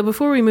 So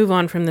before we move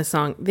on from this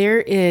song,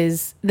 there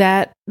is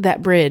that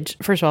bridge.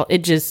 First of all,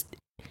 it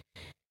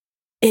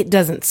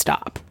doesn't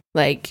stop.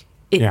 Like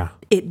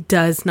it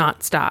does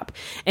not stop.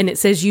 And it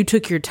says you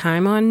took your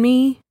time on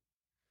me,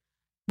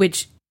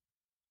 which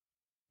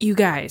you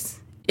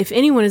guys, if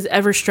anyone is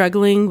ever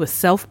struggling with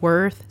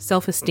self-worth,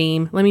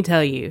 self-esteem, let me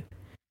tell you,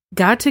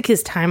 God took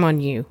his time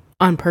on you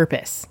on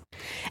purpose.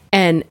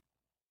 And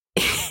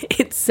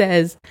it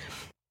says,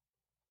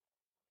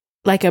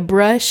 like a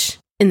brush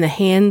in the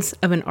hands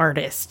of an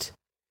artist,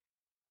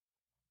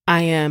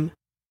 I am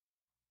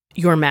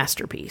your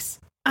masterpiece.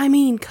 I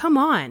mean, come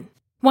on.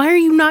 Why are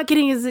you not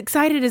getting as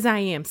excited as I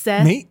am,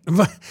 Seth? Me,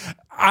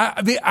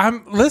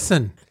 I'm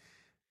listen.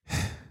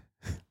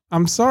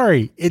 I'm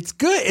sorry. It's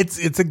good.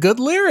 It's a good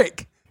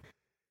lyric.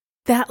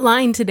 That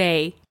line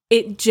today,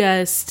 it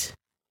just...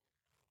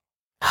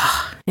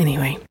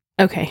 Anyway,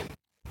 okay.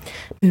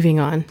 Moving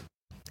on.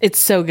 It's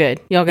so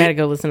good. Y'all got to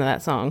go listen to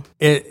that song.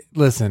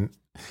 Listen.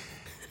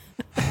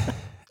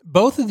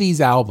 Both of these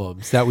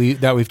albums that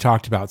we've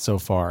talked about so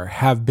far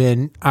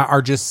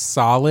are just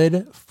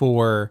solid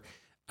for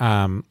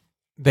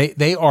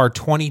they are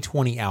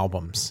 2020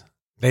 albums.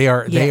 They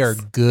are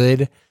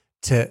good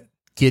to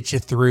get you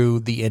through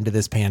the end of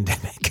this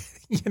pandemic.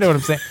 You know what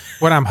I'm saying?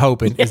 What I'm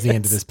hoping is the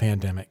end of this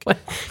pandemic.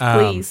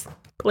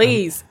 Please.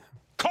 COVID-19!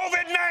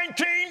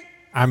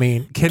 I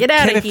mean, Get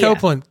outta Kenneth here.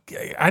 Copeland.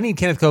 I need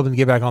Kenneth Copeland to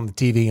get back on the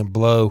TV and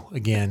blow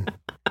again.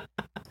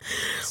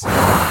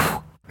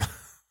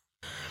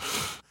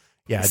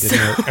 Yeah, it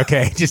didn't work.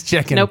 Okay, just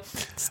checking. Nope.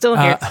 Still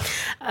here.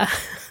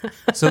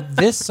 So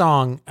this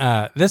song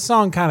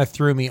kind of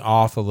threw me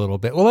off a little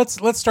bit. Well,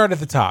 let's start at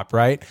the top,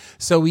 right?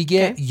 So we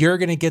get Okay. You're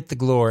Gonna Get the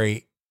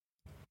Glory.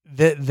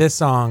 This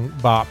song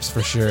bops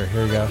for sure.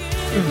 Here we go.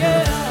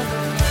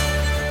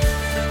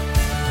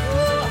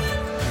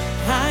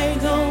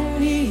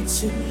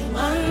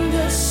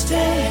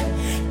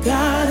 day.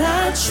 God,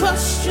 I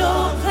trust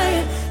your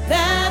plan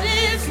that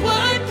is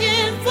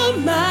working for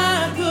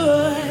my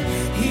good.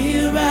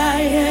 Here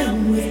I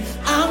am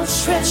with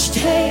outstretched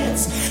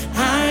hands.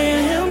 I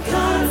am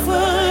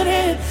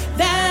confident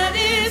that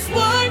is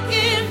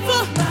working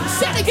for my good.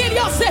 Say it again,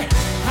 y'all say.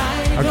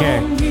 Okay,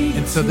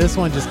 and so this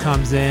one just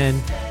comes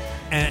in,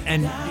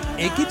 and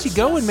it gets you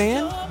going,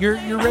 man. You're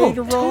ready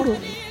to roll. Totally.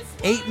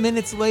 8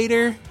 minutes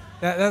later,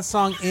 that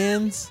song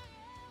ends,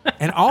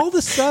 and all of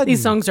a sudden,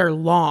 These songs are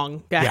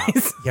long,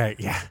 guys.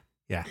 yeah.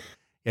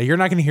 You're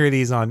not going to hear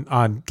these on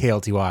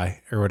KLTY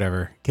or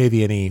whatever,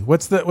 KVNE.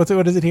 What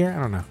is it here?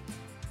 I don't know.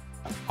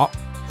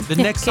 The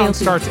next song KLTY.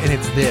 starts, and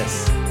it's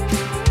this.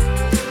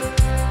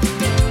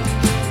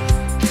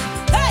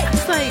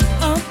 It's like,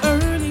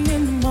 Early in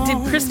the morning.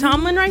 did Chris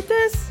Tomlin write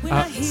this?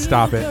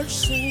 Stop it.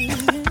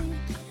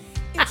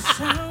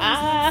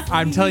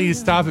 I'm telling you to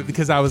stop it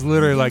because I was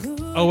literally like,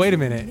 oh, wait a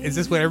minute. Is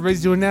this what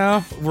everybody's doing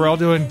now? We're all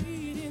doing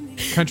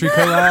country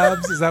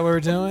collabs? Is that what we're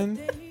doing?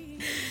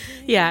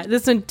 Yeah,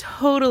 this one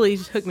totally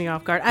took me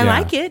off guard. I Yeah.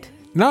 like it.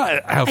 No,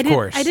 of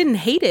course. I didn't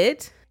hate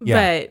it,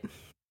 Yeah. but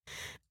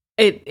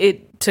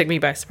it took me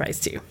by surprise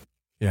too.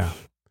 Yeah.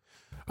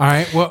 All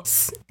right. Well,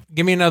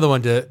 give me another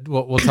one to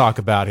we'll talk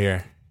about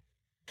here.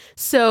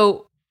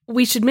 So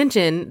we should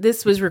mention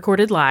this was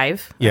recorded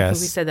live. I Yes.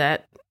 think we said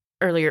that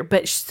earlier.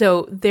 But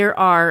so there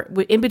are,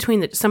 in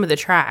between some of the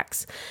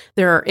tracks,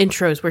 there are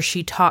intros where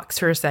she talks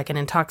for a second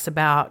and talks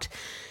about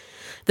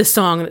the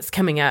song that's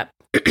coming up.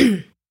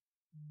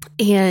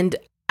 And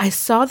I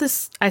saw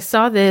this.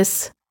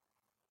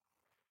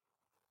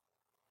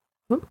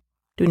 Whoop.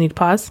 Do we need to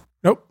pause?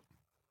 Nope.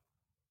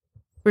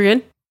 We're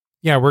good?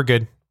 Yeah, we're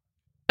good.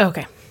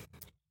 Okay.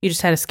 You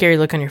just had a scary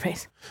look on your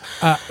face.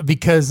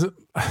 Because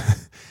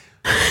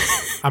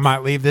I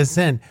might leave this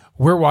in.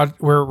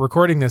 We're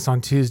recording this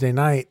on Tuesday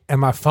night, and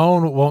my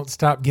phone won't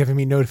stop giving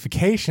me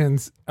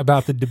notifications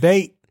about the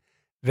debate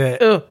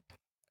that, Ugh.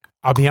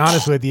 I'll be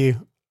honest with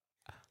you,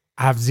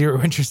 I have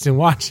zero interest in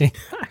watching.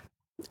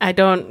 I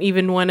don't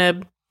even want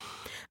to.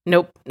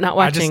 Nope, not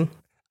watching.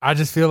 I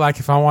just feel like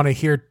if I want to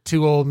hear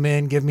two old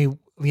men give me,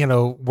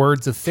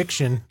 words of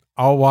fiction,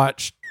 I'll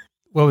watch.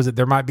 What was it?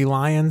 There Might Be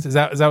Lions. Is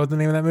that what the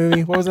name of that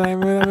movie? What was the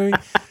name of that movie?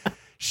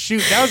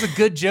 Shoot, that was a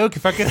good joke.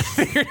 If I could have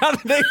figured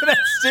out the name of that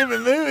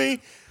stupid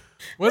movie.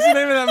 What's the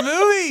name of that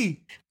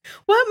movie?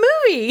 What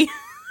movie?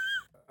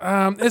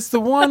 It's the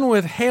one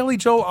with Haley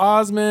Joel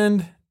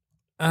Osment.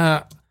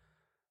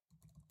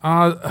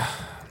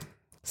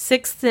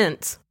 Sixth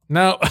Sense.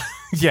 No,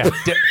 yeah.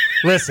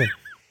 Listen,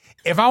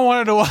 if I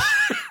wanted to watch,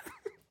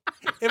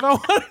 They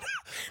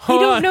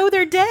don't know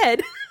they're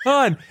dead. Hold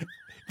on.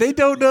 They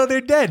don't know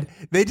they're dead.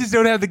 They just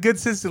don't have the good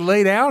sense to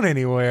lay down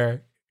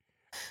anywhere.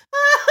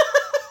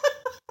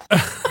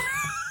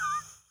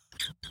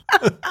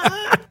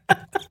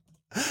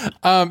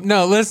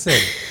 No, listen.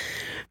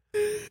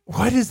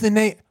 What is the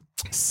name?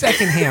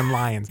 Secondhand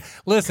Lions.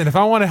 Listen, if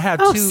I want to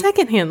have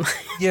Secondhand.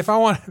 yeah, if I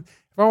want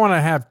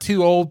to have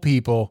two old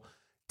people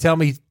tell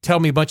me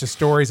a bunch of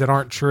stories that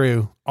aren't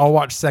true, I'll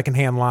watch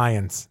Secondhand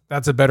Lions.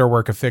 That's a better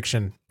work of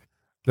fiction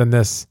than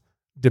this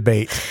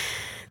debate.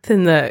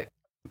 Than the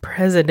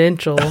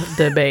presidential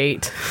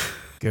debate.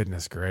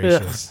 Goodness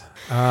gracious.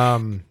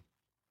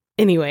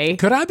 Anyway.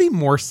 Could I be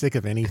more sick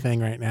of anything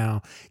right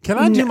now? Can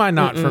I do my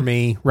not for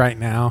me right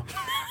now?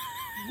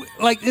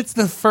 Like, it's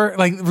the first,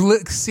 like,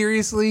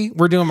 seriously,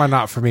 we're doing my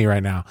not for me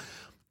right now.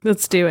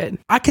 Let's do it.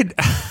 I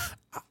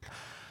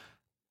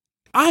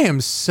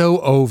am so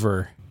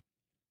over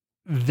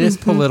this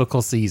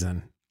political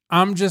season.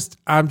 I'm just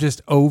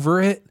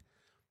over it.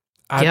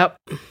 Yep.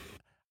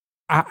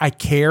 I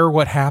care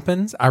what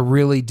happens. I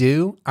really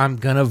do. I'm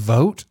going to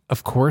vote.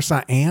 Of course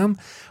I am.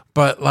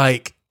 But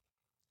like,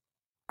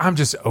 I'm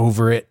just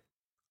over it.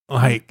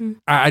 Like,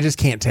 I just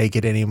can't take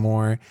it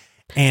anymore.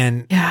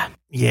 And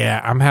yeah,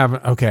 I'm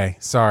having, okay,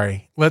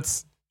 sorry. By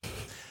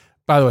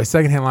the way,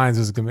 Secondhand Lions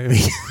was a good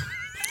movie.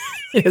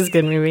 It is a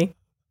good movie.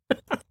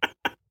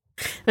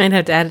 I'd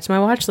have to add it to my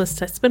watch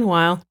list. It's been a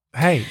while.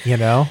 Hey,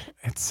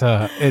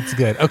 it's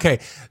good. Okay.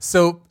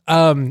 So,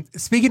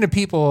 speaking of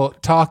people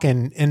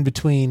talking in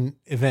between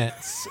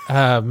events,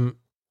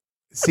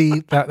 see,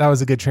 that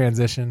was a good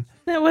transition.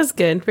 That was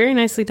good. Very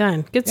nicely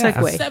done. Good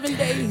segue. 7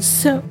 days.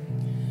 So,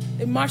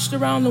 They marched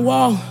around the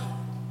wall.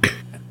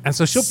 And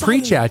so she'll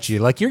preach at you.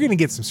 Like, you're going to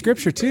get some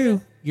scripture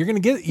too. You're going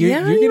to get, you're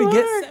Yeah, going you to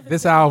get are.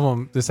 this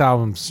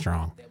album's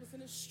strong.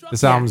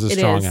 This album's a it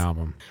strong is.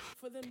 album.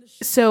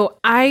 So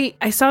I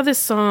saw this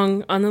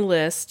song on the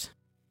list,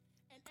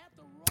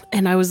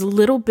 and I was a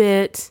little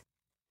bit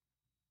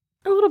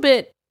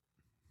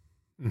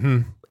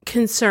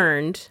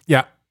concerned.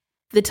 Yeah.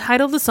 The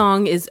title of the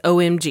song is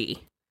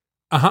OMG.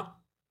 Uh-huh.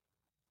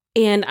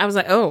 And I was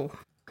like, oh,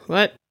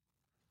 what's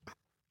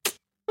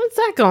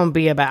that going to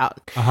be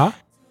about? Uh-huh.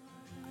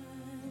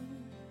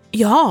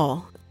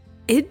 Y'all,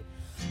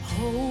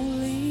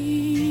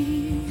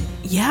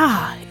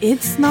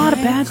 it's not a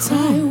bad Cry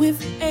song.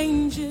 with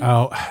angels.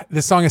 Oh,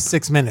 this song is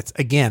 6 minutes.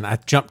 Again, I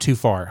jumped too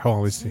far. Hold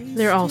on, let's see.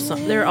 They're all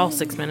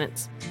 6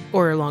 minutes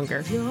or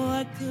longer.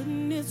 Your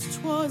goodness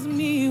towards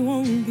me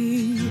won't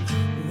be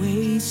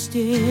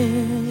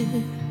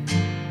wasted.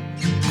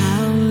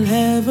 I'll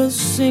ever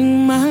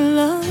sing my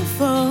love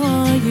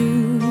for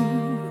you.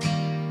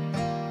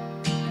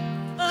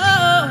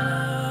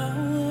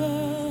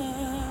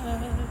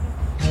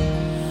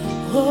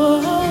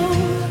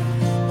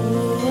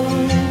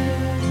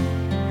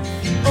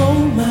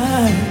 Oh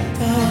my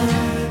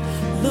God,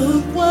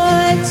 look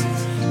what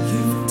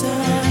you've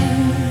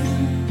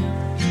done.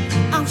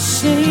 I'll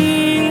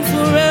sing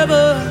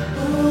forever.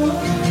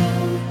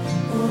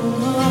 Oh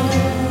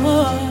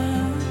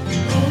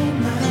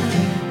my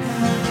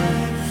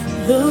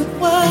God, look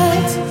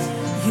what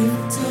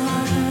you've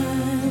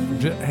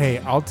done. Hey,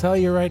 I'll tell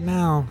you right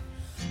now,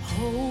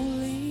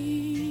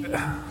 Holy,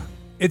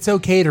 it's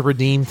okay to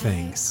redeem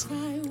things.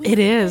 It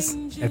is.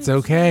 It's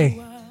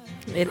okay.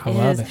 It I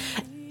love is. it.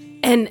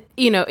 And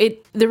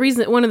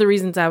one of the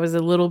reasons I was a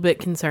little bit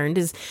concerned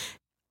is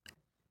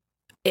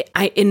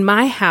in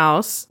my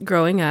house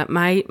growing up,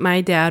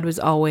 my dad was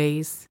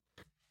always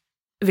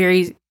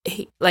very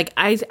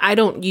I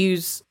don't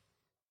use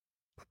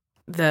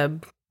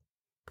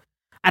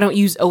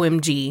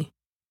OMG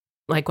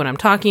like when I'm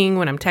talking,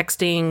 when I'm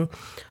texting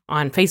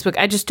on Facebook.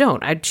 I just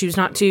don't. I choose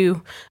not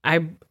to.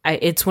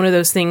 It's one of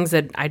those things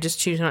that I just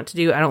choose not to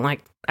do. I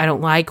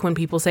don't like when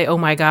people say, "Oh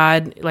my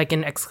God," like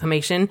an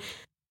exclamation.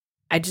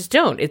 I just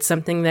don't. It's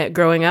something that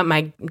growing up,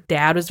 my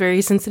dad was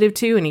very sensitive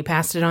to, and he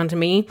passed it on to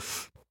me.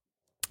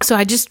 So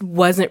I just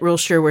wasn't real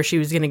sure where she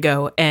was going to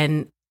go.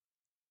 And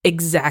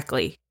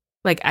exactly,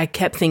 like I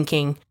kept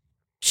thinking,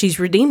 she's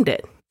redeemed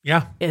it.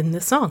 Yeah. In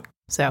this song.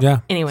 So Yeah,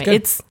 anyway,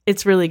 it's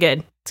it's really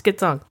good. It's a good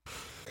song.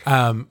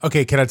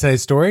 Okay, can I tell you a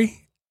story?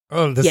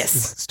 Oh, this Yes.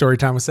 is story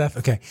time with Seth.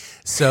 Okay,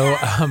 so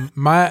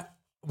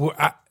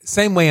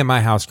same way in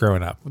my house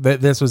growing up.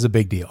 This was a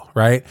big deal,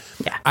 right?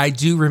 Yeah. I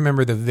do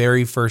remember the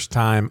very first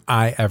time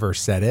I ever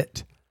said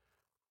it.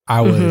 I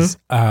was,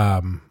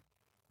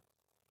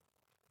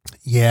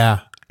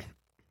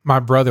 my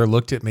brother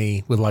looked at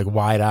me with like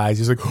wide eyes.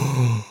 He's like,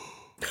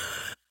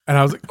 and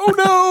I was like, oh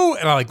no.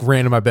 And I like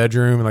ran to my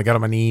bedroom and like got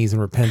on my knees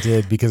and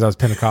repented because I was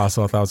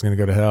Pentecostal. I thought I was going to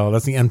go to hell.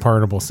 That's the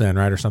unpardonable sin,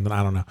 right? Or something.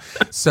 I don't know.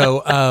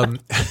 So,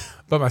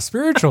 but my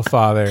spiritual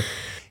father,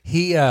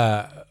 he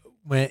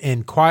went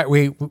in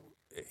choir.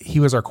 He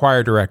was our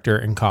choir director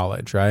in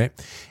college, right?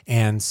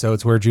 And so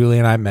it's where Julie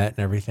and I met and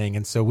everything.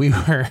 And so we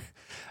were,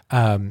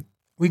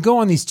 we go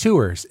on these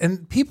tours,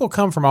 and people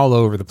come from all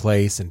over the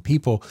place, and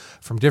people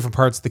from different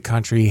parts of the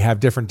country have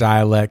different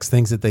dialects,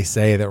 things that they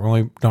say that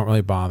really don't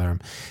really bother them.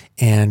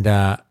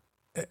 And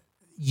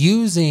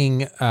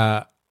using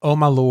 "Oh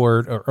my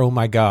Lord" or "Oh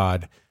my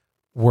God"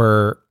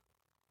 were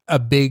a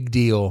big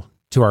deal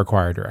to our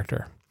choir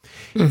director.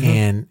 Mm-hmm.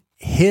 And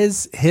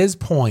his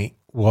point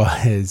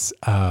was,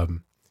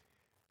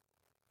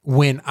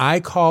 when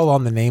I call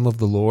on the name of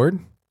the Lord,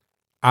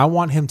 I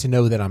want him to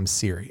know that I'm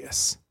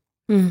serious.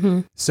 Mm-hmm.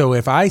 So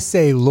if I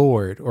say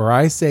Lord, or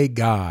I say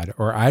God,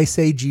 or I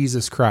say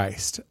Jesus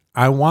Christ,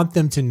 I want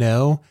them to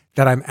know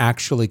that I'm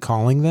actually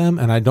calling them,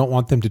 and I don't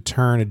want them to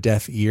turn a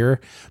deaf ear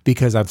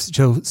because I'm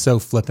so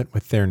flippant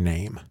with their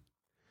name.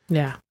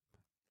 Yeah.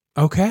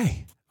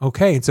 Okay.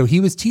 And so he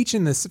was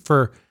teaching this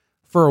for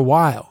a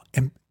while,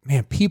 and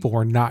man, people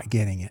were not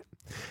getting it.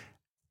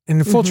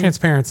 In full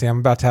transparency, I'm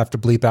about to have to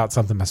bleep out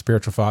something my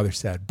spiritual father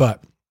said,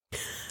 but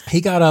he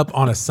got up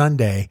on a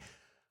Sunday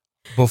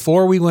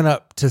before we went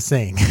up to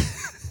sing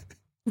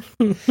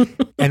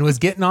and was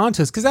getting on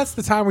to us. Cause that's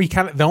the time where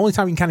the only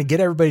time you kind of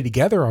get everybody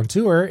together on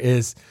tour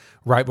is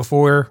right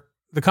before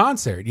the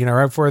concert,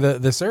 right before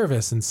the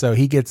service. And so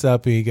he gets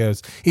up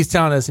and he's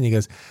telling us, and he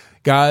goes,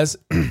 guys,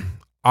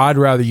 I'd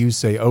rather you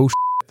say, oh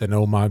shit, than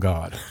oh my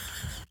God.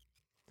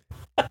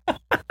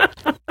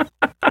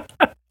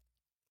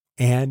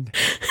 And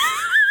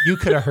you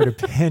could have heard a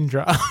pin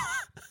drop.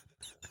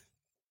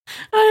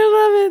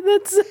 I love it.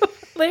 That's so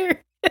hilarious.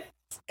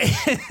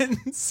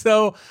 And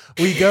so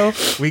we go,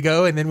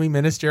 and then we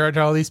minister to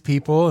all these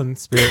people, and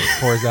Spirit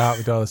pours out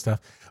and all this stuff.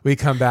 We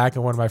come back,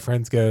 and one of my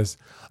friends goes,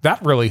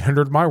 "That really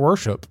hindered my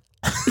worship."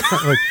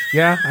 I'm like,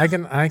 yeah,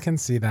 I can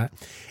see that.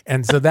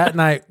 And so that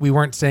night we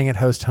weren't staying at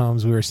host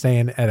homes; we were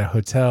staying at a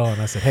hotel.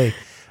 And I said, "Hey,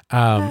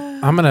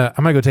 I'm gonna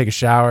go take a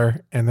shower,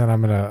 and then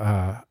I'm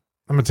gonna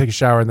take a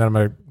shower, and then I'm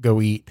gonna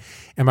go eat."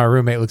 And my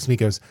roommate looks at me, and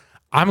goes,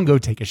 "I'm gonna go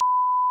take a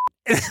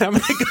and I'm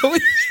gonna go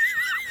eat."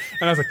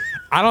 And I was like,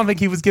 I don't think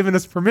he was giving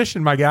us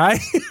permission, my guy.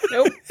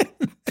 Nope.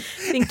 I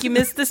think you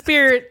missed the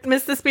spirit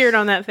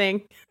on that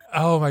thing.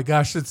 Oh my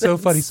gosh, it's so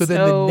funny. So then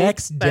the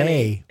next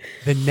day,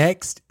 the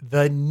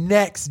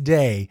next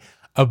day,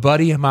 a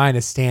buddy of mine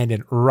is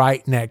standing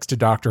right next to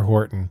Dr.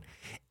 Horton,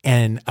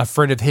 and a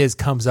friend of his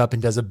comes up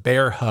and does a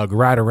bear hug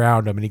right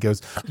around him, and he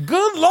goes,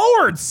 "Good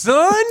Lord,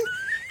 son."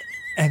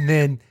 And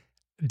then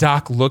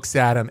Doc looks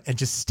at him and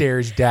just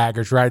stares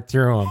daggers right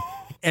through him.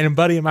 And a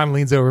buddy of mine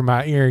leans over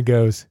my ear and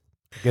goes,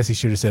 I guess he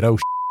should have said, "Oh,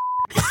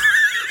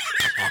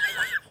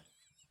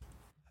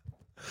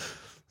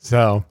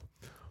 So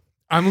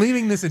I'm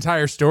leaving this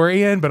entire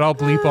story in, but I'll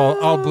bleep all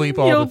You'll the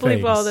bleep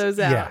things. all those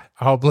out. Yeah,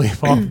 I'll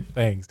bleep all the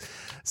things.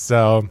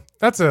 So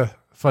that's a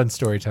fun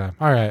story time.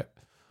 All right.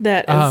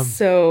 That is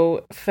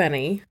so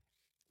funny.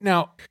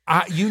 Now,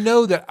 you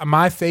know that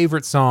my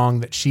favorite song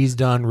that she's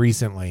done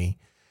recently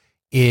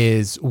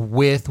is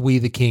with We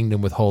the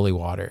Kingdom with Holy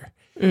Water.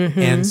 Mm-hmm.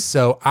 And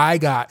so I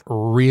got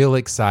real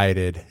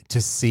excited to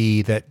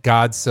see that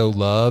God So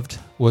Loved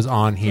was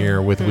on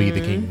here with We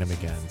the Kingdom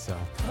again. So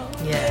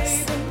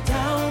Yes.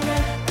 Down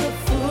at the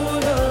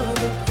foot of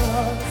the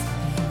cross,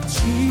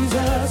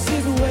 Jesus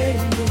is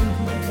waiting.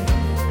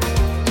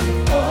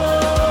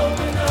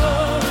 Open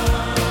up,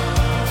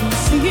 to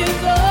see it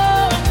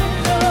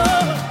open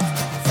up.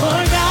 For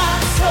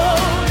God so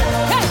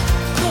loved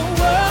the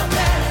world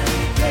that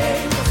He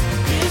gave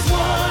His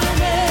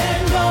one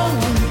and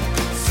only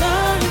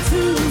Son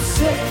to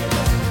save.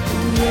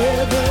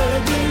 Whoever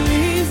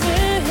believes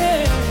in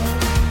Him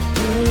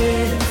will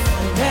live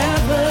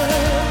forever.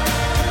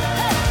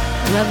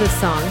 Love this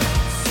song.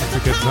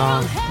 it's a good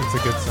song. It's a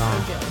good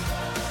song.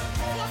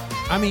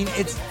 I mean,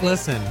 it's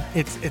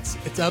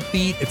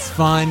upbeat, it's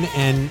fun,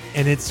 and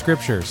it's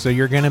scripture. So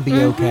you're going to be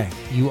okay.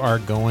 You are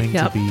going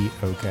to be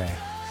okay.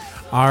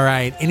 All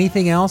right.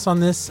 Anything else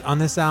on this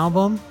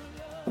album?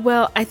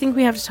 Well, I think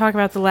we have to talk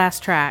about the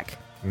last track,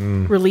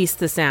 Release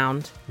the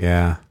Sound,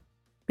 Yeah.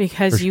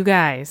 because you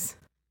guys,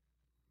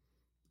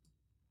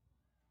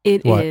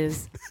 it What?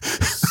 is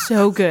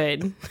so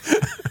good.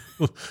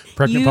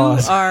 Pregnant You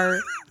pause. are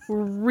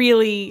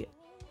really,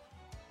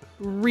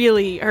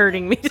 really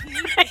hurting me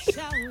tonight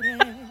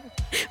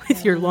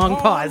with your long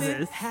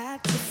pauses.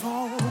 Had to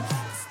fall,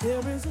 'cause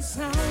there is a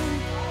sound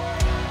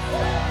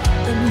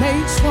that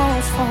makes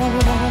walls fall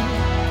down.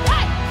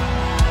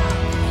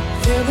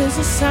 There is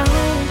a sound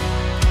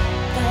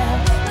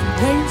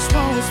that makes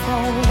walls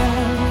fall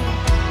down.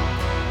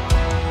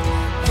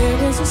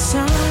 There is a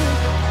sound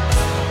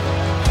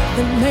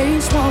that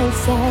makes walls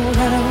fall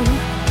down.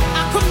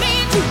 I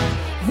command you,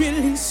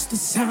 release the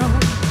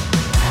sound.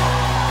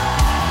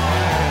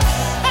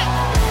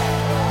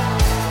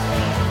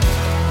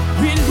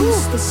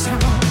 Release the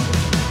sound.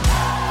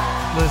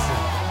 Listen.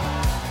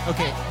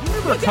 Okay,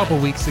 remember a couple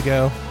weeks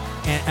ago,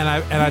 and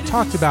I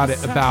talked about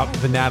it about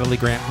the Natalie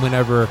Grant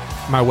whenever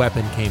My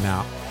Weapon came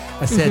out.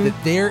 I said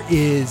that there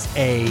is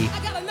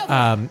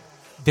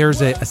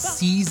there's a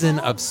season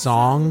of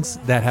songs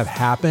that have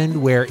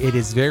happened where it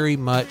is very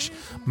much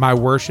my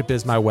worship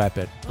is my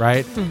weapon,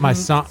 right? My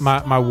song,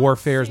 my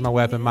warfare is my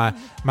weapon. My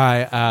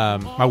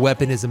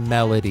weapon is a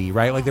melody,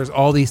 right? Like there's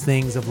all these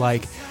things of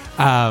like.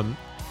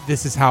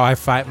 This is how I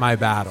fight my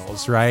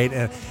battles, right?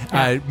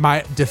 And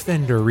my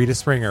defender, Rita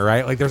Springer,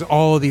 right? Like there's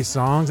all of these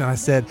songs. And I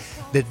said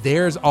that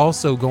there's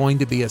also going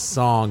to be a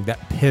song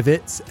that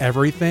pivots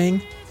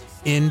everything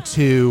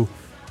into,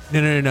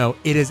 no.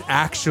 It is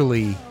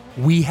actually,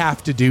 we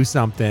have to do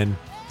something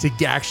to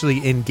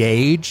actually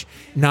engage,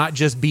 not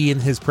just be in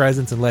his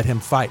presence and let him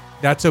fight.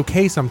 That's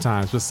okay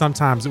sometimes, but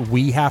sometimes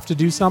we have to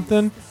do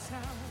something.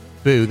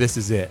 Boo, this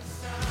is it.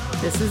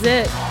 This is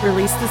it.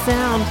 Release the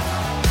sound.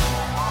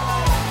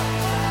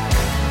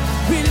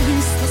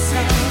 Release the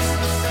sound.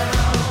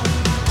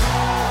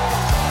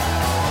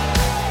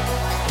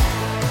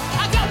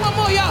 I got one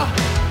more, y'all.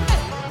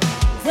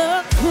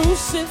 The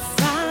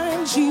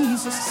crucified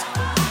Jesus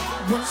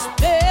was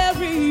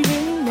buried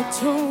in the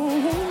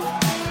tomb.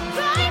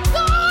 Thank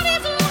God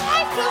his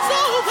life was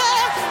over.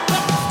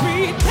 But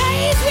 3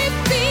 days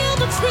revealed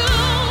the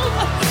truth.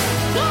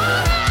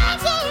 God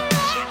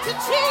resurrected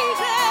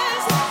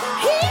Jesus.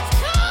 He's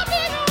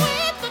coming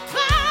with the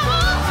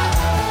clouds.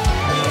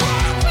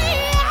 Every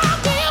eye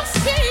will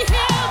see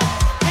him,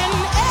 and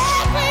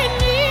every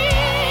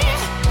knee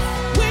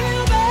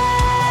will bow.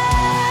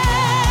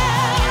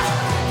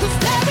 'Cause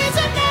there is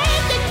a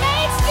name that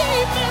makes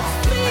demons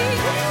flee.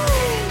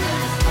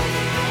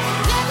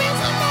 There is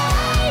a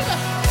name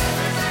that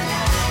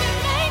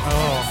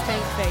makes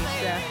Stank face,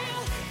 yeah.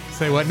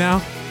 Say what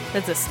now?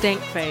 That's a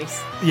stank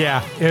face.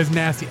 Yeah, it was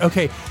nasty.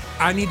 Okay,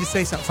 I need to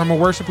say something from a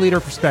worship leader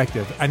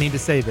perspective. I need to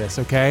say this,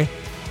 okay?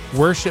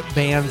 Worship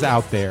bands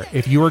out there,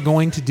 if you are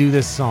going to do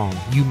this song,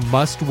 you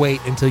must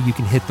wait until you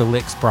can hit the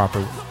licks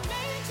properly.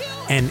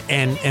 And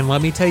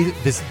let me tell you,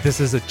 this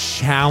is a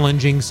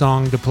challenging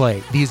song to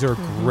play. These are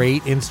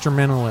great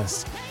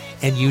instrumentalists,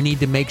 and you need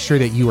to make sure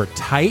that you are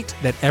tight,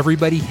 that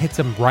everybody hits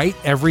them right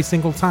every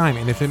single time.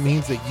 And if it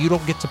means that you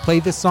don't get to play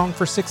this song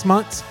for 6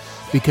 months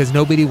because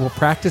nobody will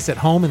practice at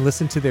home and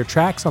listen to their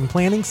tracks on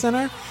Planning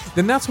Center,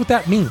 then that's what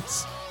that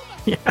means.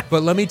 Yeah.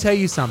 But let me tell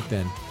you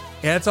something.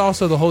 It's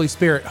also the Holy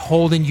Spirit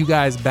holding you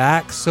guys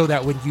back so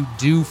that when you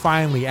do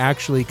finally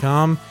actually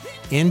come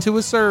into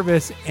a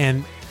service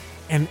and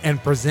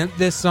present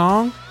this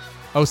song,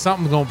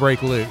 something's gonna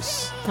break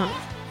loose.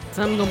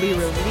 Something's gonna be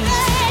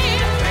released.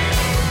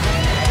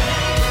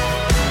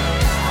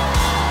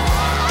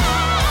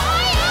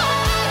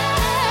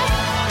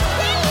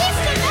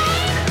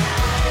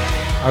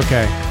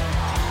 Okay,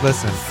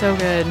 listen. So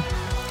good.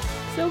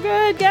 So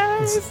good,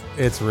 guys.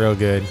 It's real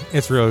good.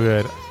 It's real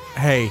good.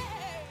 Hey,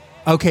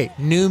 okay,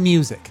 new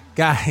music.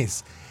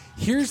 Guys,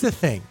 Here's the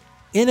thing.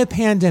 In a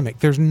pandemic,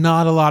 there's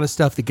not a lot of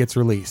stuff that gets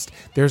released.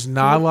 There's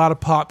not a lot of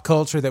pop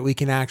culture that we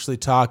can actually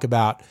talk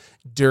about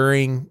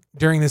during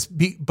this.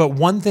 But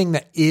one thing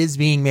that is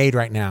being made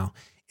right now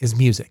is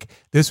music.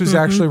 This was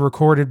actually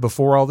recorded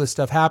before all this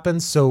stuff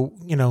happens. So,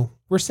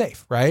 we're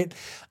safe, right?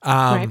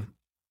 Right.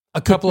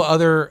 A couple of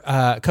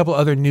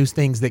other news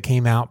things that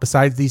came out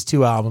besides these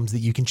two albums that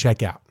you can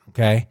check out.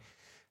 Okay.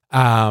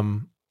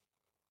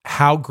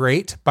 How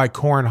Great by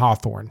Corin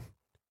Hawthorne.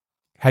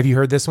 Have you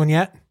heard this one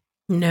yet?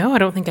 No, I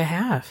don't think I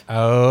have.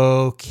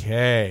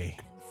 Okay.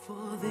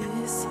 For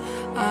this,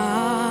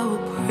 I will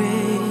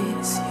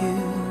praise you.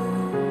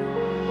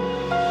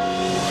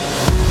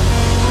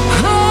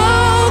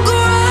 How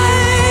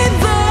great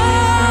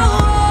thou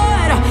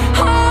art,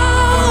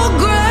 how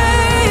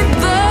great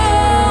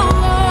thou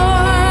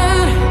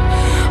art,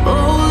 oh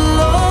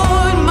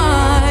Lord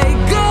my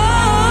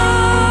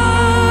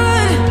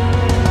God.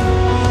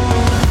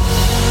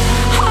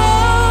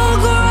 How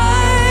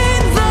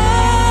great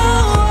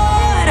thou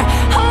art,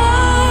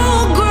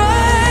 how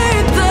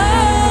great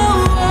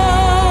thou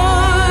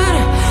art,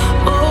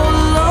 oh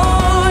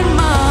Lord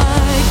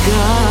my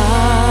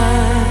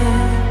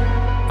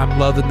God. I'm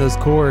loving those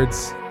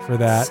chords for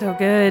that. So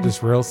good.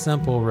 Just real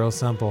simple, real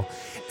simple.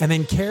 And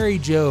then Carrie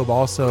Job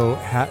also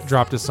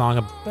dropped a song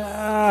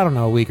about,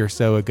 a week or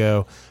so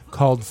ago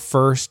called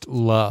First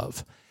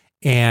Love.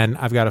 And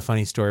I've got a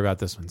funny story about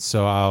this one.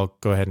 So I'll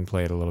go ahead and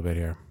play it a little bit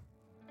here.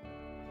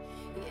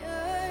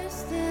 You're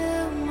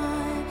still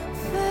my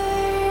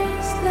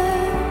first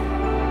love.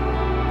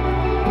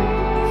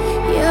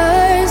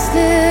 You're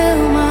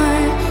still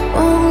my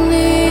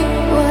only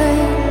one.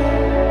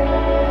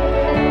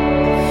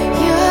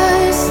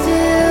 You're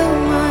still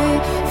my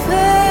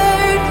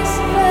first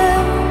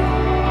love.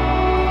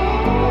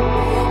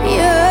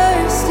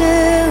 You're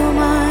still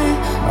my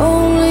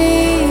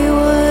only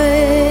one.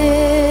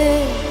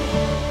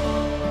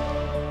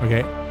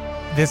 Okay.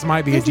 This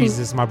might be a Doesn't-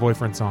 Jesus, My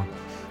Boyfriend song.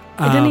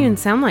 It didn't even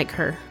sound like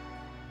her.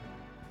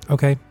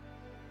 Okay.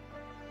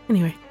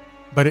 Anyway.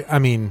 But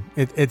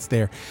it's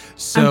there.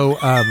 So,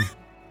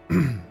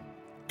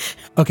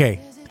 okay.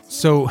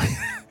 So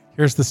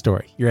here's the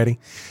story. You ready?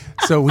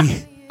 So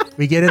we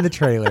get in the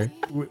trailer.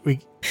 You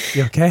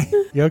okay?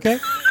 You okay?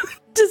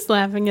 Just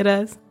laughing at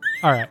us.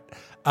 All right.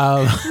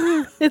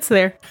 It's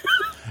there.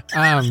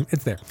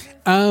 It's there.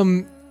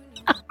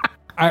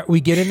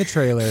 We get in the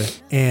trailer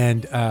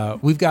and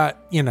we've got,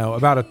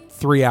 about a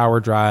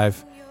 3-hour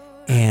drive,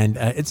 and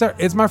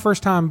it's my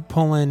first time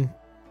pulling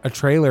a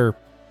trailer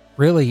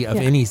really of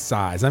any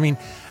size. I mean,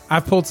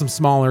 I've pulled some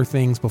smaller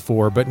things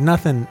before, but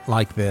nothing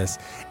like this,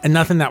 and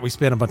nothing that we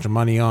spent a bunch of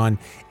money on,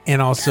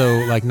 and also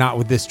like not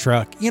with this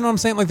truck. You know what I'm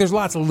saying? Like there's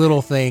lots of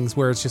little things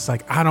where it's just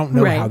like, I don't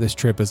know Right. how this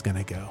trip is going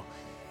to go.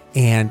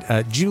 And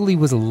Julie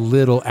was a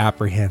little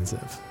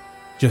apprehensive.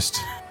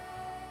 Just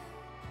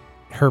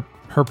her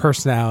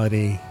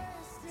personality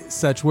is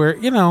such where,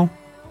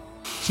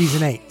 she's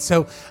an 8.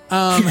 So,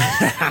 sorry.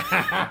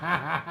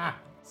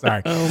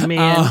 Oh,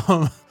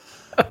 man.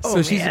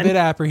 So she's a bit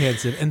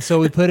apprehensive. And so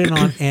we put it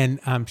on, and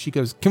she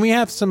goes, "Can we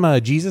have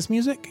some Jesus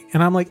music?"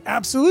 And I'm like,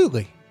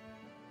 "Absolutely."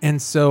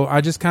 And so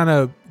I just kind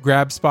of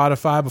grabbed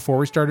Spotify before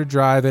we started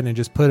driving and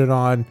just put it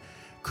on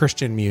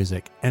Christian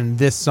music. And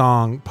this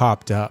song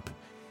popped up,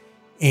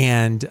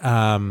 and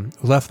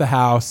left the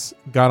house,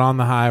 got on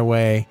the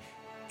highway,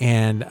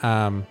 and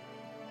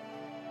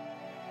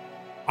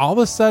all of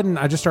a sudden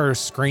I just started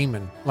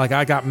screaming. Like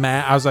I got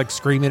mad. I was like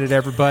screaming at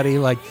everybody.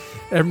 Like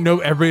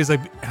everybody's like,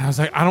 and I was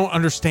like, I don't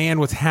understand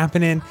what's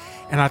happening.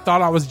 And I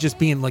thought I was just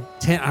being like,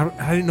 I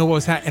didn't know what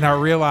was happening. And I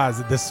realized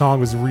that this song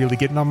was really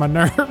getting on my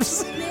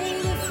nerves. May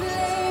the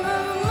flame of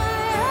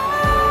my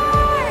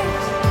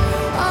heart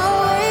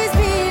always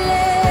be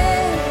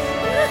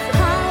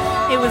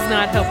lit. It was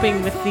not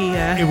helping with the...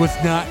 It was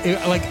not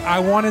like I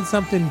wanted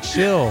something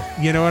chill.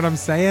 You know what I'm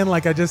saying?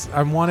 Like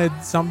I wanted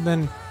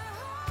something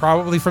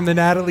probably from the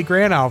Natalie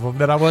Grant album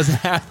that I wasn't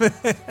having.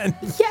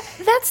 Yeah,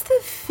 that's the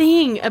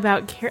thing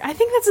about Carrie. I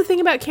think that's the thing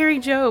about Carrie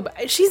Job.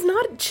 She's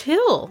not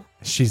chill.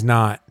 She's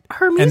not.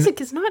 Her music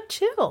is not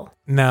chill.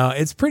 No,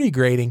 it's pretty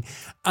grating.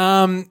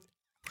 I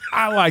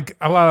like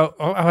a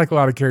lot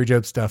of Carrie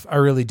Job stuff. I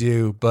really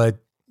do, but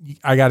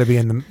I got to be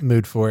in the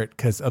mood for it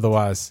because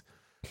otherwise,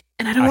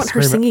 And I don't want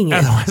her singing it.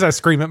 Otherwise, I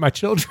scream at my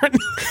children.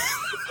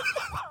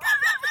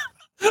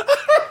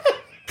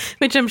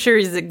 Which I'm sure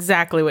is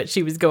exactly what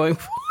she was going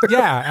for.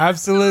 Yeah,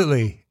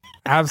 absolutely,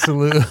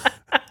 absolutely.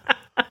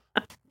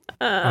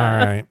 All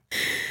right.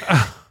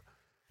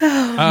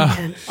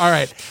 Man. All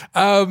right.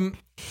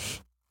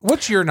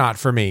 What's your not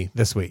for me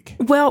this week?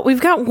 Well,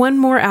 we've got one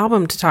more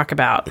album to talk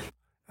about.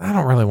 I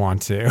don't really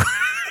want to.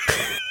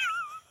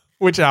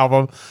 Which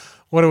album?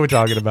 What are we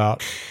talking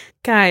about?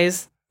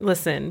 Guys,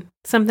 listen,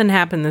 something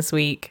happened this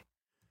week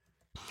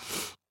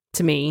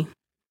to me.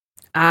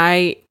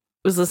 I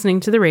was listening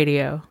to the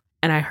radio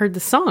and I heard the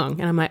song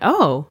and I'm like,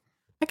 oh,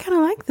 I kind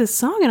of like this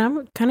song and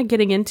I'm kind of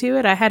getting into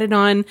it. I had it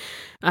on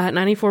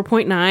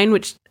 94.9,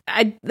 which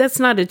that's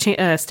not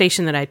a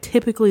station that I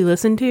typically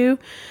listen to.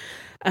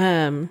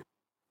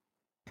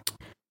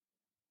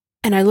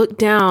 And I looked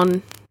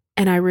down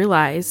and I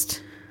realized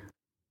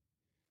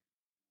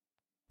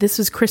this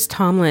was Chris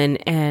Tomlin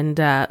and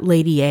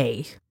Lady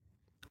A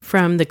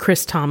from the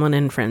Chris Tomlin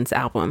and Friends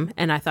album.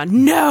 And I thought,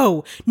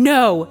 no.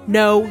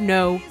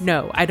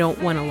 I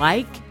don't want to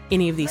like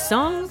any of these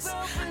songs.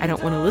 I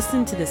don't want to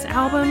listen to this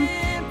album.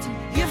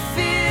 You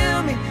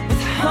fill me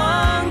with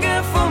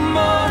hunger for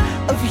more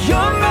of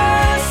your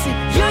mercy,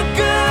 your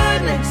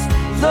goodness.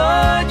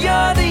 Lord,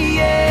 you're the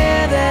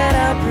air that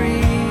I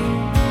breathe.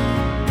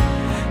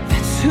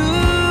 That's who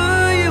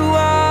you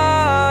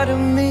are to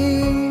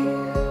me.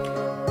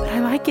 But I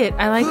like it.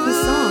 I like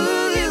this song.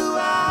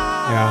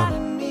 Yeah.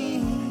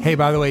 Hey,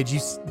 by the way,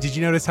 did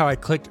you notice how I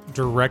clicked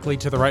directly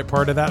to the right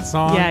part of that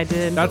song? Yeah, I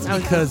did. That's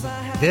because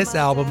this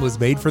album was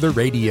made for the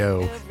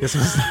radio. This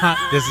is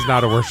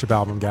not a worship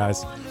album,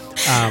 guys.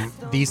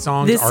 These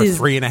songs are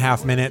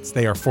 3.5 minutes.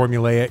 They are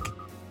formulaic.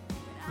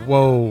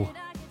 Whoa.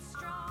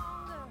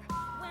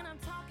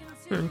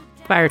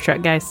 Fire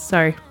truck, guys.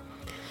 Sorry.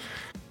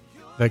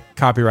 The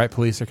copyright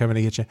police are coming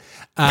to get you.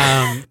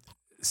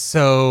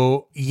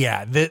 So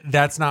yeah,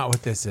 that's not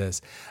what this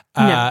is.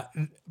 No.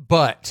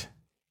 But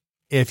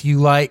if you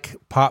like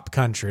pop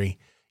country,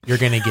 you're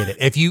going to get it.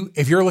 If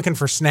you're looking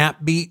for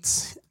snap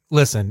beats,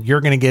 listen,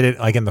 you're going to get it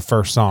like in the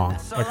first song,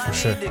 like for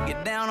sure. To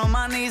get down on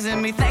my knees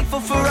and be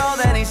thankful for all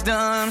that he's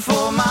done.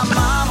 For my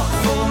mama,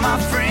 for my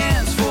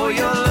friends, for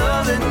your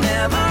love that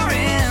never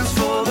ends.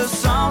 For the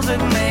songs that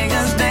make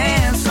us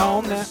dance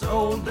on that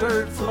old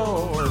dirt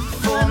floor.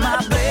 For my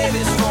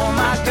babies, for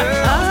my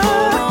girls,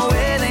 for the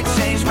way they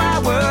changed my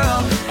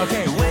world.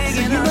 Okay,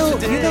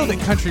 so you know that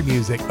country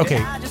music.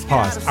 Okay,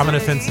 pause. I'm going to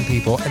offend some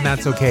people, and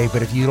that's okay.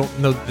 But if you don't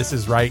know that this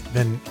is right,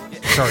 then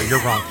sorry, you're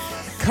wrong.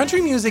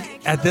 Country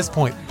music at this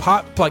point,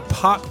 pop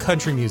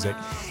country music,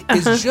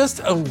 is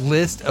just a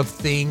list of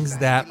things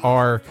that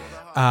are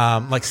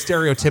like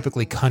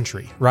stereotypically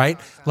country, right?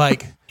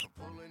 Like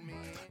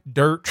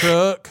dirt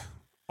truck,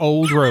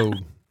 old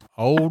road,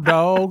 old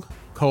dog,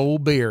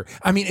 cold beer.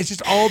 I mean, it's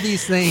just all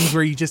these things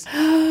where you just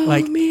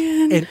like,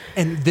 man.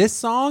 And this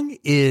song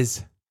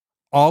is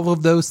all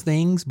of those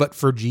things, but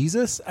for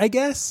Jesus, I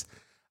guess.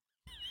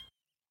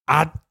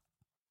 I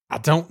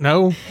don't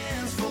know.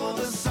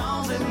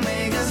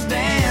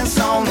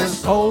 On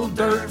this Old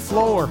dirt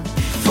floor.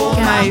 for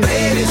my Guys.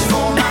 babies,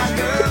 for my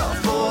girl,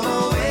 for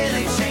the way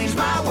they changed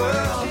my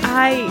world.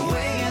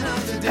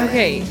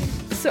 Okay.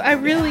 So I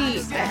really,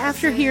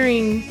 after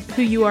hearing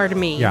Who You Are to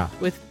Me Yeah.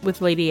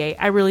 with Lady A,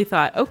 I really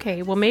thought,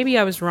 okay, well, maybe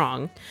I was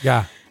wrong.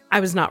 Yeah. I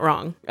was not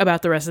wrong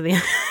about the rest of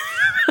the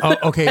Oh,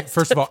 okay.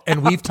 First of all,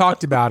 and we've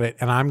talked about it,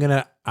 and I'm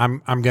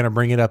gonna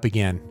bring it up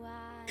again.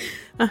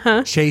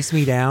 Chase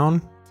Me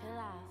Down.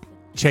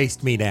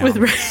 Chased Me Down. With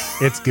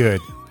It's good.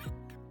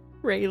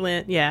 Ray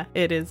Lynn. Yeah,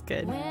 it is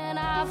good. When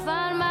I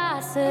find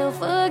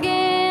myself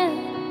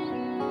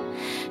again,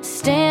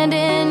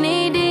 standing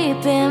knee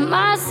deep in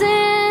my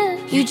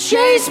sin, you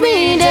chase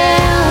me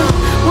down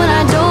when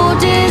I don't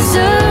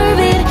deserve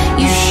it.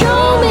 You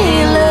show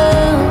me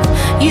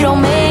love, you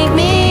don't make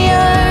me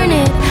earn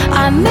it.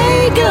 I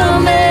make a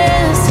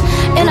mess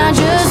and I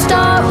just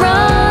start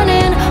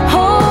running,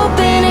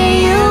 hoping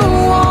you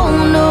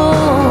won't know.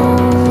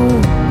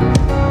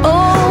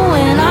 Oh,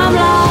 and I'm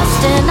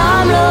lost and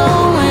I'm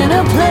low in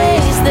a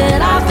place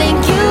that I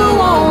think you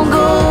won't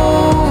go.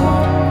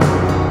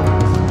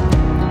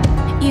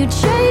 You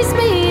chase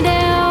me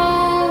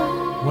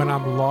down. When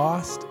I'm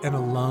lost and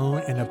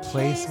alone in a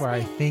place where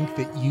I think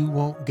that you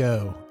won't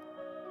go,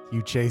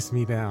 you chase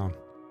me down.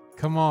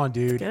 Come on,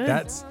 dude. Good.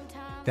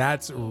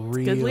 That's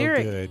real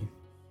lyric. good.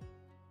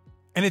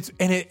 And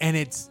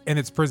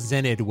it's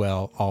presented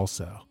well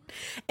also.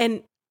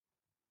 And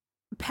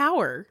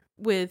Power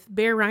with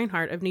Bear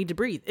Reinhardt of Need to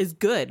Breathe is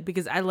good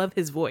because I love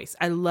his voice.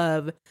 I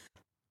love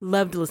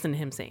to listen to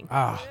him sing.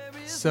 Ah,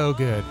 so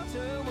good.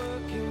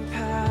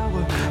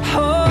 Power,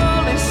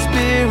 Holy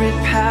Spirit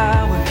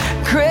power,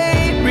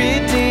 great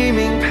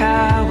redeeming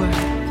power,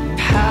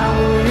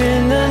 power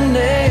in the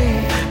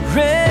name,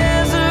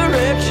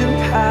 resurrection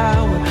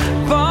power,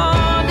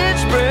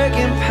 bondage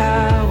breaking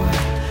power,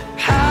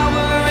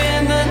 power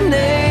in the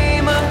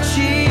name of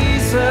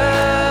Jesus.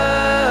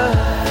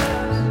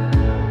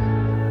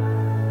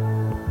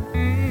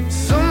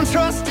 Some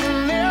trust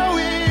in their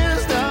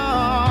wisdom,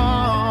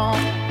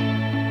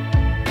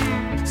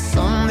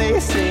 some they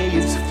say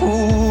it's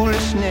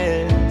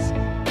foolishness.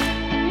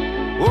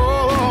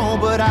 Oh,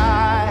 but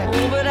I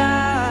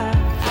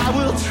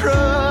will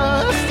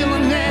trust in the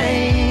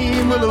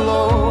name of the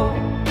Lord.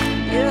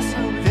 Yes,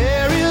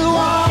 there is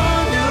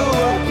wonder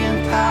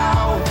working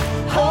power,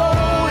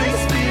 Holy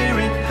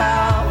Spirit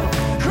power,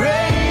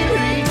 great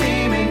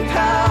redeeming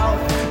power,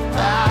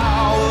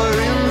 power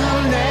in the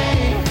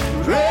name,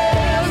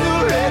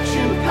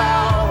 resurrection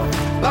power,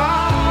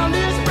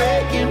 bondage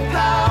breaking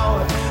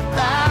power,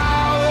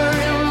 power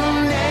in the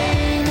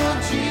name of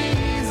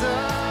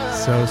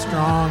Jesus. So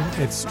strong.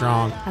 It's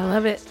strong. I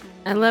love it.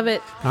 I love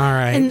it. All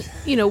right. And,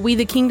 We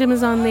the Kingdom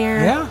is on there.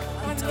 Yeah.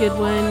 It's a good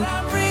one.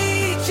 I'm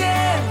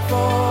reaching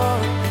for,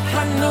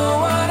 I know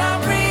what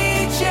I'm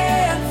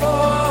reaching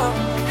for.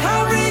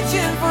 I'm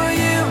reaching for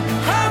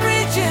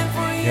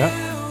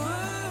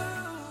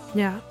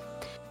Yeah.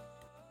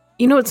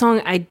 You know what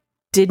song I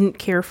didn't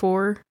care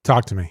for?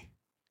 Talk to me.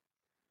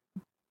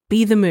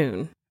 Be the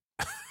Moon.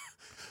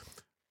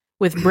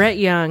 With Brett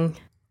Young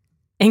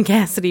and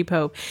Cassidy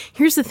Pope.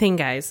 Here's the thing,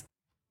 guys.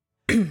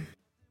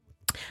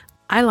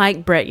 I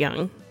like Brett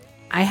Young.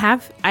 I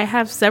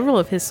have several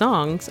of his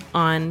songs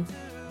on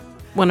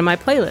one of my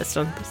playlists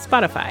on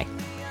Spotify.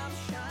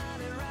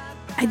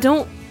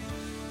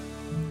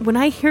 When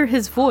I hear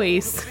his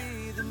voice,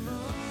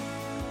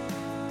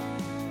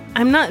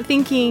 I'm not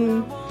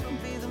thinking,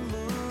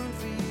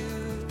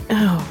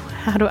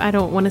 I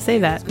don't want to say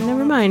that.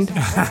 Never mind.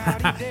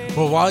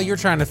 Well, while you're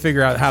trying to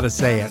figure out how to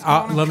say it,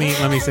 let me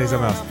say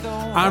something else.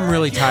 I'm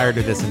really tired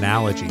of this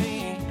analogy.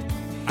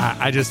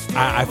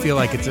 I feel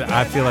like it's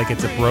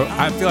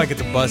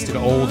a busted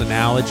old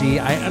analogy.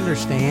 I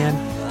understand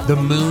the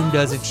moon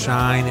doesn't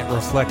shine; it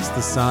reflects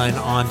the sun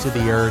onto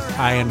the earth.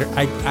 I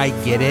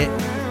get it.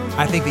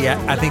 I think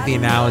the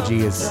analogy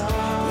is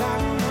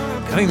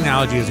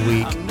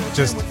weak.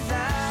 Just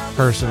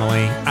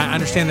personally, I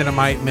understand that it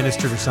might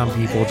minister to some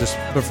people.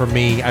 But for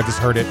me, I've just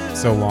heard it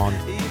so long,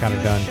 kind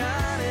of done.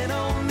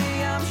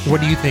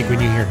 What do you think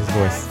when you hear his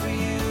voice?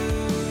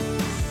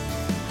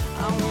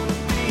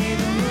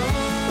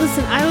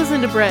 Listen, I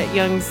listen to Brett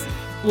Young's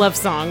love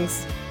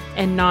songs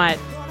and not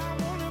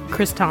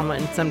Chris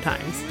Tomlin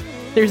sometimes.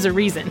 There's a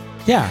reason.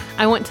 Yeah.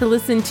 I want to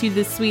listen to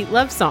the sweet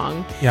love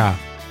song. Yeah.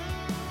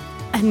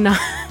 And not...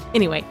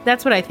 Anyway,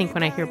 that's what I think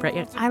when I hear Brett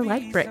Young. I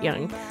like Brett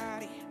Young.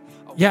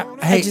 Yeah.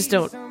 Hey. I just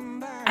don't...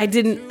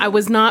 I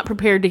was not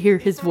prepared to hear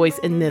his voice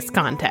in this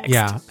context.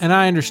 Yeah, and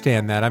I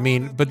understand that. I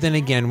mean, but then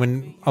again,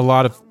 when a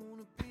lot of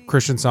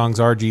Christian songs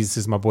are Jesus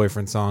is my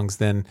boyfriend songs,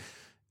 then,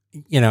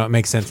 it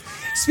makes sense.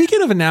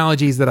 Speaking of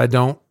analogies that I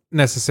don't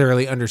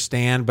necessarily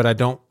understand, but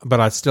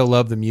I still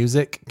love the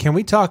music, can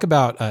we talk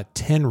about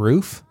Tin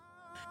Roof?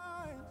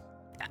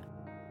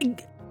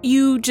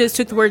 You just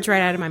took the words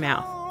right out of my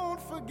mouth.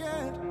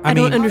 I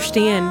don't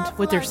understand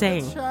what they're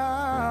saying.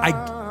 I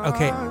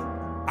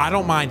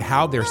don't mind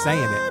how they're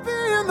saying it.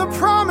 In the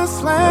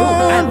promised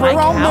land, I like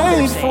we're all how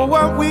they're made saying for it.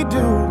 what we do.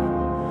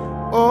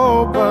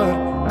 Oh, but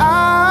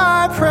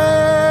I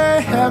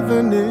pray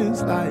heaven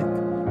is like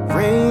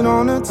rain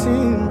on a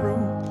tin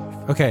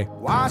roof, Okay,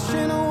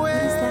 washing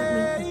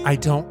away. I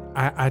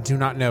do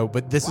not know,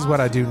 but this is what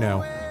I do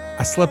know.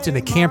 I slept in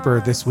a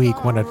camper this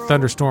week when a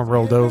thunderstorm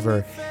rolled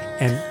over,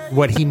 and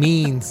what he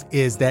means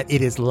is that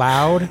it is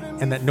loud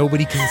and that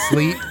nobody can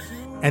sleep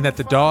and that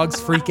the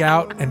dogs freak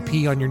out and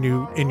pee on your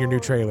new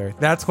trailer.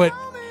 That's what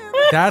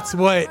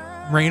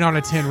rain on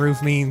a tin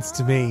roof means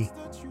to me.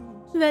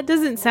 That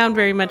doesn't sound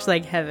very much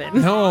like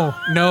heaven. No.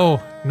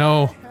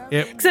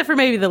 Except for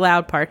maybe the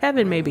loud part.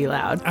 Heaven may be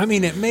loud. I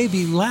mean, it may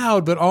be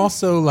loud, but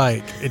also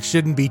like it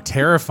shouldn't be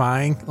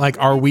terrifying. Like,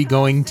 are we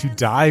going to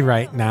die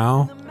right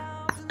now?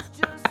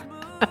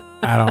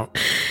 I don't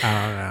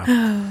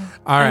know.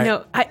 All right. I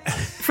know.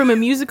 From a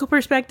musical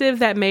perspective,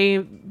 that may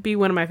be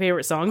one of my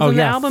favorite songs on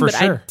the album, for but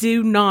sure. I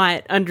do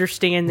not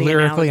understand the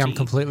Lyrically, analogy. I'm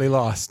completely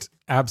lost.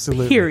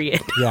 Absolutely.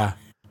 Period. Yeah.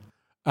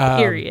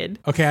 Period.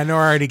 Okay, I know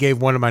I already gave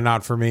one of my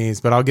not for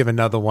me's, but I'll give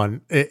another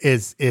one.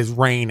 Is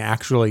rain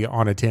actually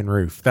on a tin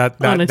roof? That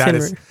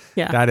is roof.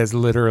 Yeah. That is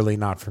literally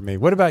not for me.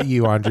 What about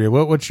you, Andrea?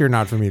 What's your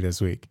not for me this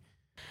week?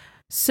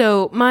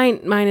 So mine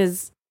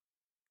is,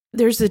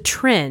 there's a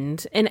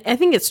trend, and I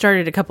think it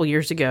started a couple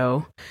years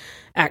ago,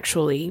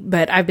 actually,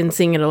 but I've been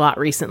seeing it a lot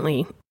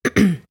recently.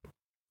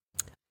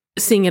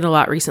 Seeing it a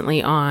lot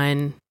recently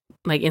on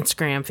like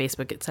Instagram,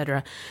 Facebook,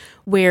 etc.,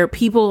 where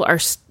people are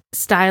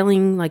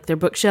styling like their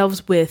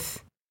bookshelves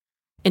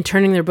and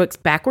turning their books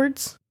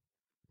backwards.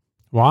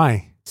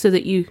 Why? So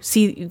that you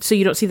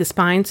don't see the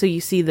spine, so you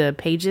see the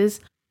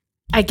pages.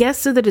 I guess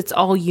so that it's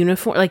all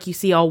uniform, like you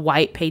see all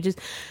white pages.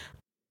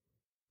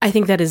 I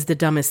think that is the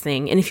dumbest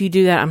thing. And if you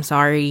do that, I'm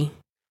sorry.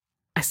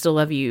 I still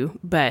love you,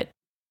 but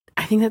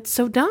I think that's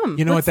so dumb.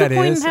 You know What's what that the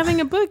point is? in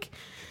having a book?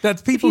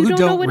 That's people if you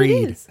who know don't what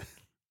read. It is.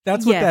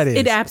 That's what that is.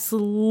 It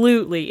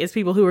absolutely is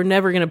people who are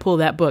never going to pull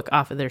that book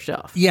off of their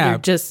shelf. Yeah. They're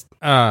just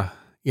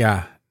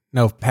yeah.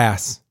 No,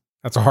 pass.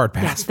 That's a hard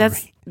pass for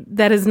me.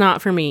 That is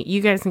not for me.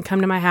 You guys can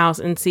come to my house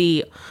and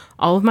see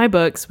all of my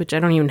books, which I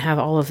don't even have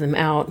all of them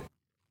out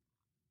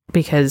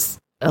because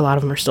a lot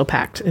of them are still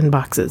packed in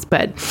boxes.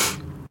 But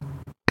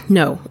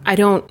no, I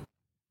don't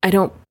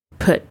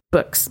put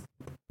books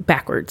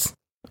backwards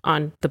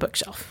on the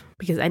bookshelf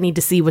because I need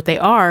to see what they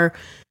are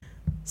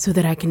so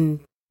that I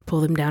can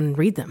pull them down and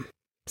read them.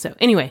 So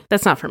anyway,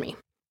 that's not for me.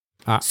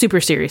 Super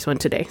serious one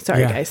today.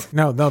 Sorry, guys.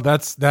 No,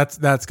 that's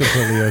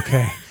completely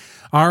okay.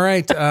 All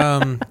right.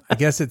 I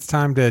guess it's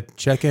time to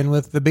check in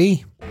with the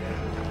bee. Oh,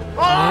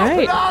 All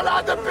right. no,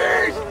 not the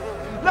bees!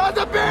 Not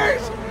the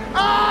bees!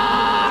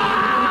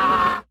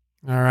 Ah!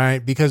 All right.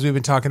 Because we've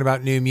been talking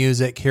about new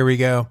music, here we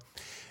go.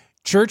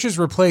 Churches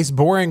replace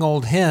boring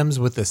old hymns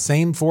with the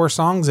same 4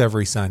 songs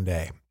every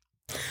Sunday.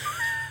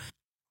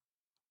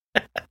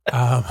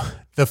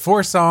 The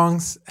 4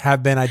 songs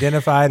have been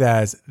identified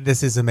as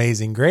This Is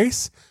Amazing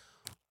Grace,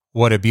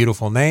 What a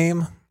Beautiful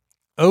Name,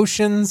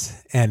 Oceans,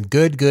 and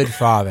Good, Good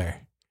Father.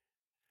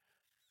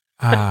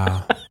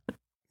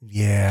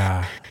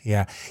 Yeah.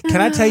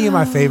 Can I tell you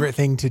my favorite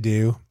thing to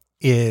do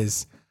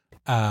is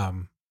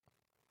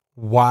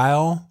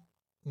while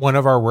one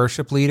of our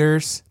worship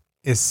leaders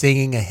is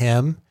singing a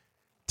hymn,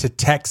 to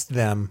text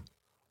them,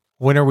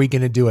 when are we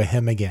going to do a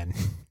hymn again?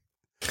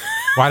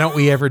 Why don't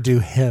we ever do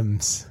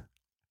hymns?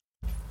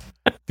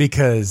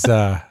 Because,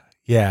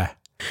 if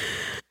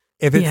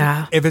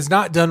it's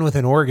not done with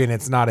an organ,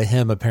 it's not a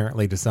hymn,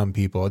 apparently, to some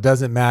people. It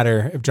doesn't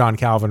matter if John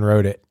Calvin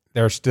wrote it.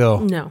 They're still,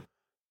 No.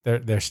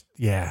 there's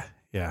yeah.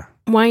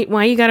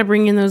 Why you got to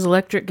bring in those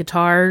electric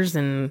guitars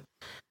and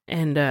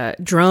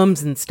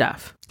drums and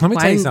stuff? Let me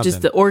Why tell you isn't something.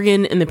 just the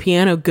organ and the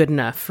piano good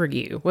enough for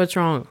you? What's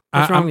wrong?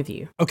 What's wrong with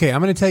you? Okay,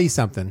 I'm going to tell you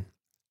something.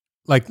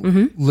 Like,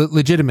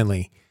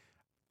 legitimately,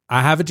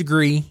 I have a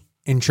degree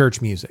in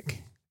church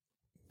music.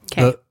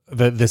 Okay.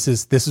 This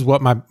is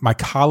what my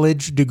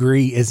college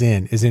degree is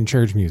in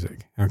church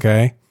music.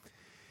 Okay.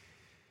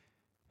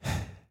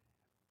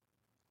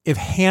 If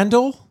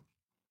Handel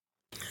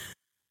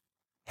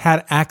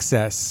had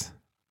access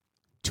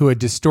to a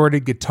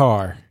distorted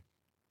guitar,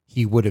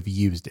 he would have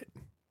used it.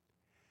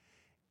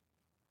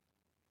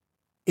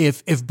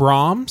 If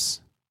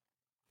Brahms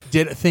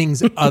did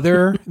things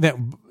other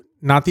than,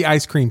 not the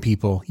ice cream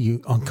people,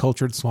 you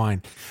uncultured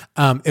swine.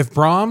 If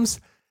Brahms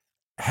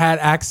had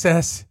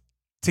access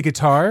to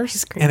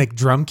guitars and a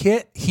drum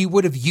kit, he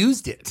would have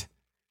used it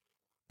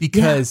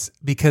because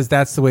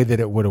that's the way that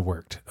it would have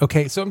worked.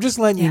 Okay, so I'm just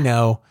letting you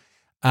know.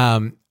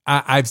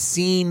 I've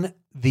seen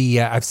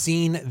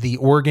the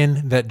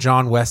organ that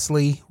John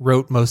Wesley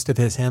wrote most of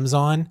his hymns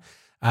on.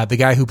 The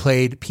guy who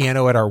played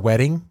piano at our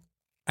wedding,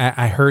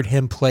 I heard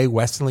him play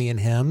Wesleyan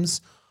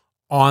hymns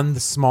on the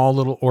small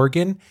little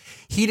organ.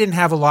 He didn't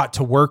have a lot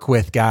to work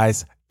with,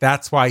 guys.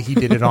 That's why he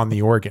did it on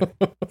the organ.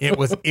 It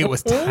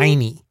was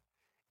tiny.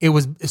 It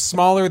was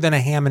smaller than a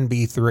Hammond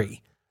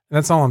B3.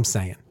 That's all I'm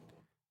saying.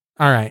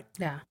 All right.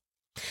 Yeah.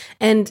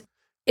 And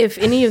if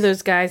any of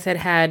those guys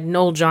had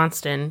Noel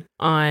Johnston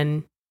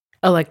on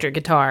electric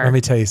guitar, Let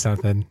me tell you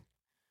something.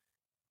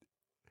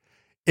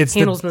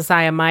 Handel's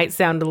Messiah might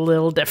sound a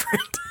little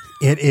different.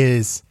 It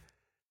is.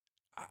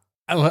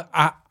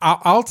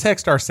 I'll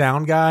text our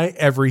sound guy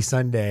every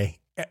Sunday.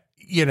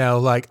 You know,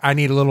 like, I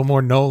need a little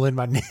more Noel in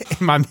my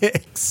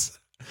mix.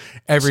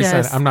 Every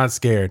Sunday. I'm not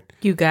scared.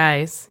 You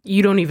guys,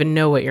 you don't even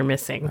know what you're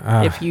missing.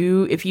 If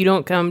you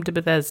don't come to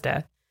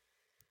Bethesda,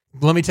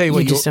 let me tell you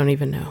what you just don't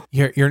even know.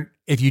 You're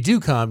if you do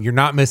come, you're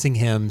not missing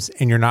hymns,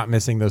 and you're not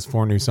missing those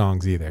 4 new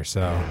songs either.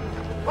 So,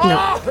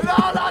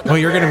 well,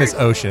 you're gonna miss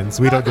Oceans.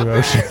 We don't do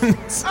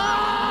Oceans.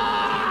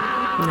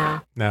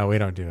 No, we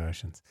don't do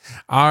Oceans.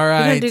 All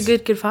right. We don't do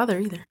Good Father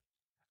either.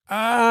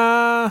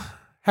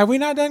 Have we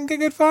not done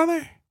Good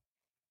Father?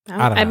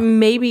 I don't know.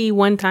 Maybe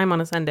one time on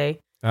a Sunday.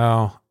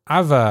 Oh,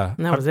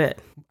 And that was it.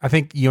 I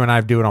think you and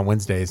I do it on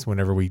Wednesdays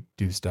whenever we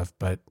do stuff.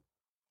 But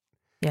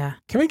yeah,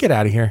 can we get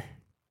out of here?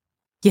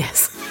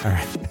 Yes. All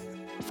right.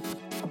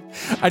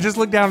 I just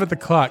looked down at the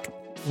clock.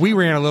 We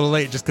ran a little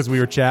late just because we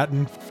were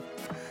chatting.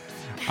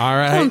 All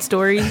right. Telling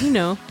stories, you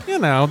know.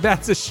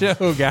 That's a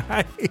show,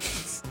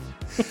 guys.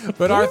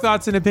 But our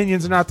thoughts and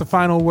opinions are not the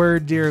final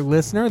word, dear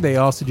listener. They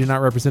also do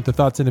not represent the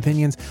thoughts and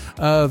opinions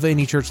of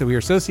any church that we are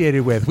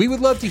associated with. We would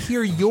love to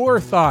hear your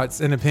thoughts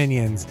and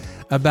opinions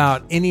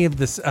about any of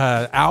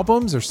the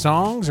albums or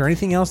songs or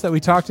anything else that we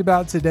talked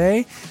about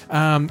today.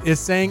 Is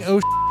saying,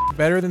 oh,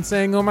 better than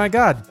saying, oh my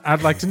God?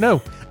 I'd like to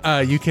know.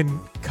 You can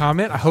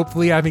comment.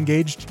 Hopefully I've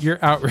engaged your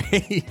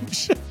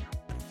outrage.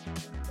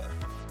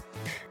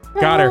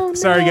 Got her. No.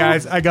 Sorry,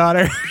 guys. I got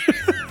her.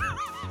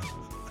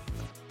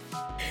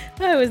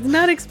 I was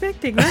not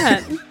expecting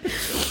that.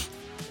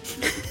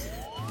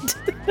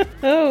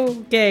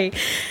 Okay.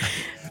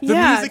 The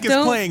music is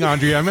playing,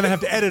 Andrea. I'm going to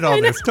have to edit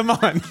all this. Come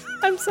on.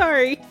 I'm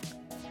sorry.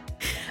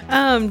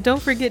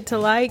 Don't forget to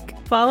like,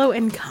 follow,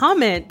 and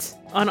comment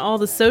on all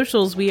the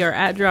socials. We are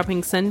at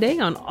Dropping Sunday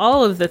on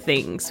all of the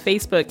things: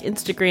 Facebook,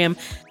 Instagram,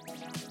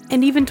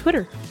 and even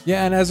Twitter.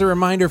 Yeah, and as a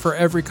reminder, for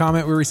every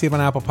comment we receive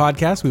on Apple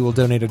Podcasts, we will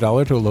donate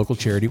 $1 to a local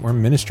charity or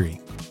ministry.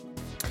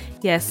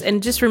 Yes,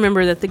 and just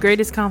remember that the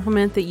greatest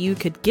compliment that you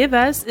could give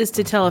us is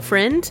to tell a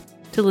friend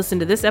to listen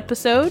to this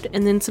episode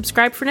and then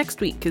subscribe for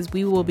next week, because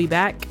we will be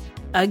back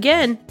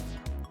again.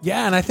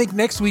 Yeah, and I think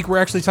next week we're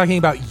actually talking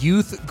about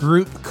youth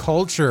group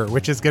culture,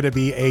 which is going to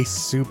be a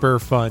super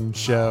fun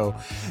show.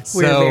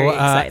 We're very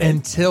excited.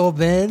 Until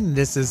then,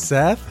 this is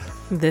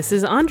Seth. This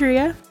is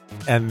Andrea.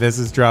 And this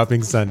is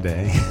Dropping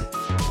Sunday.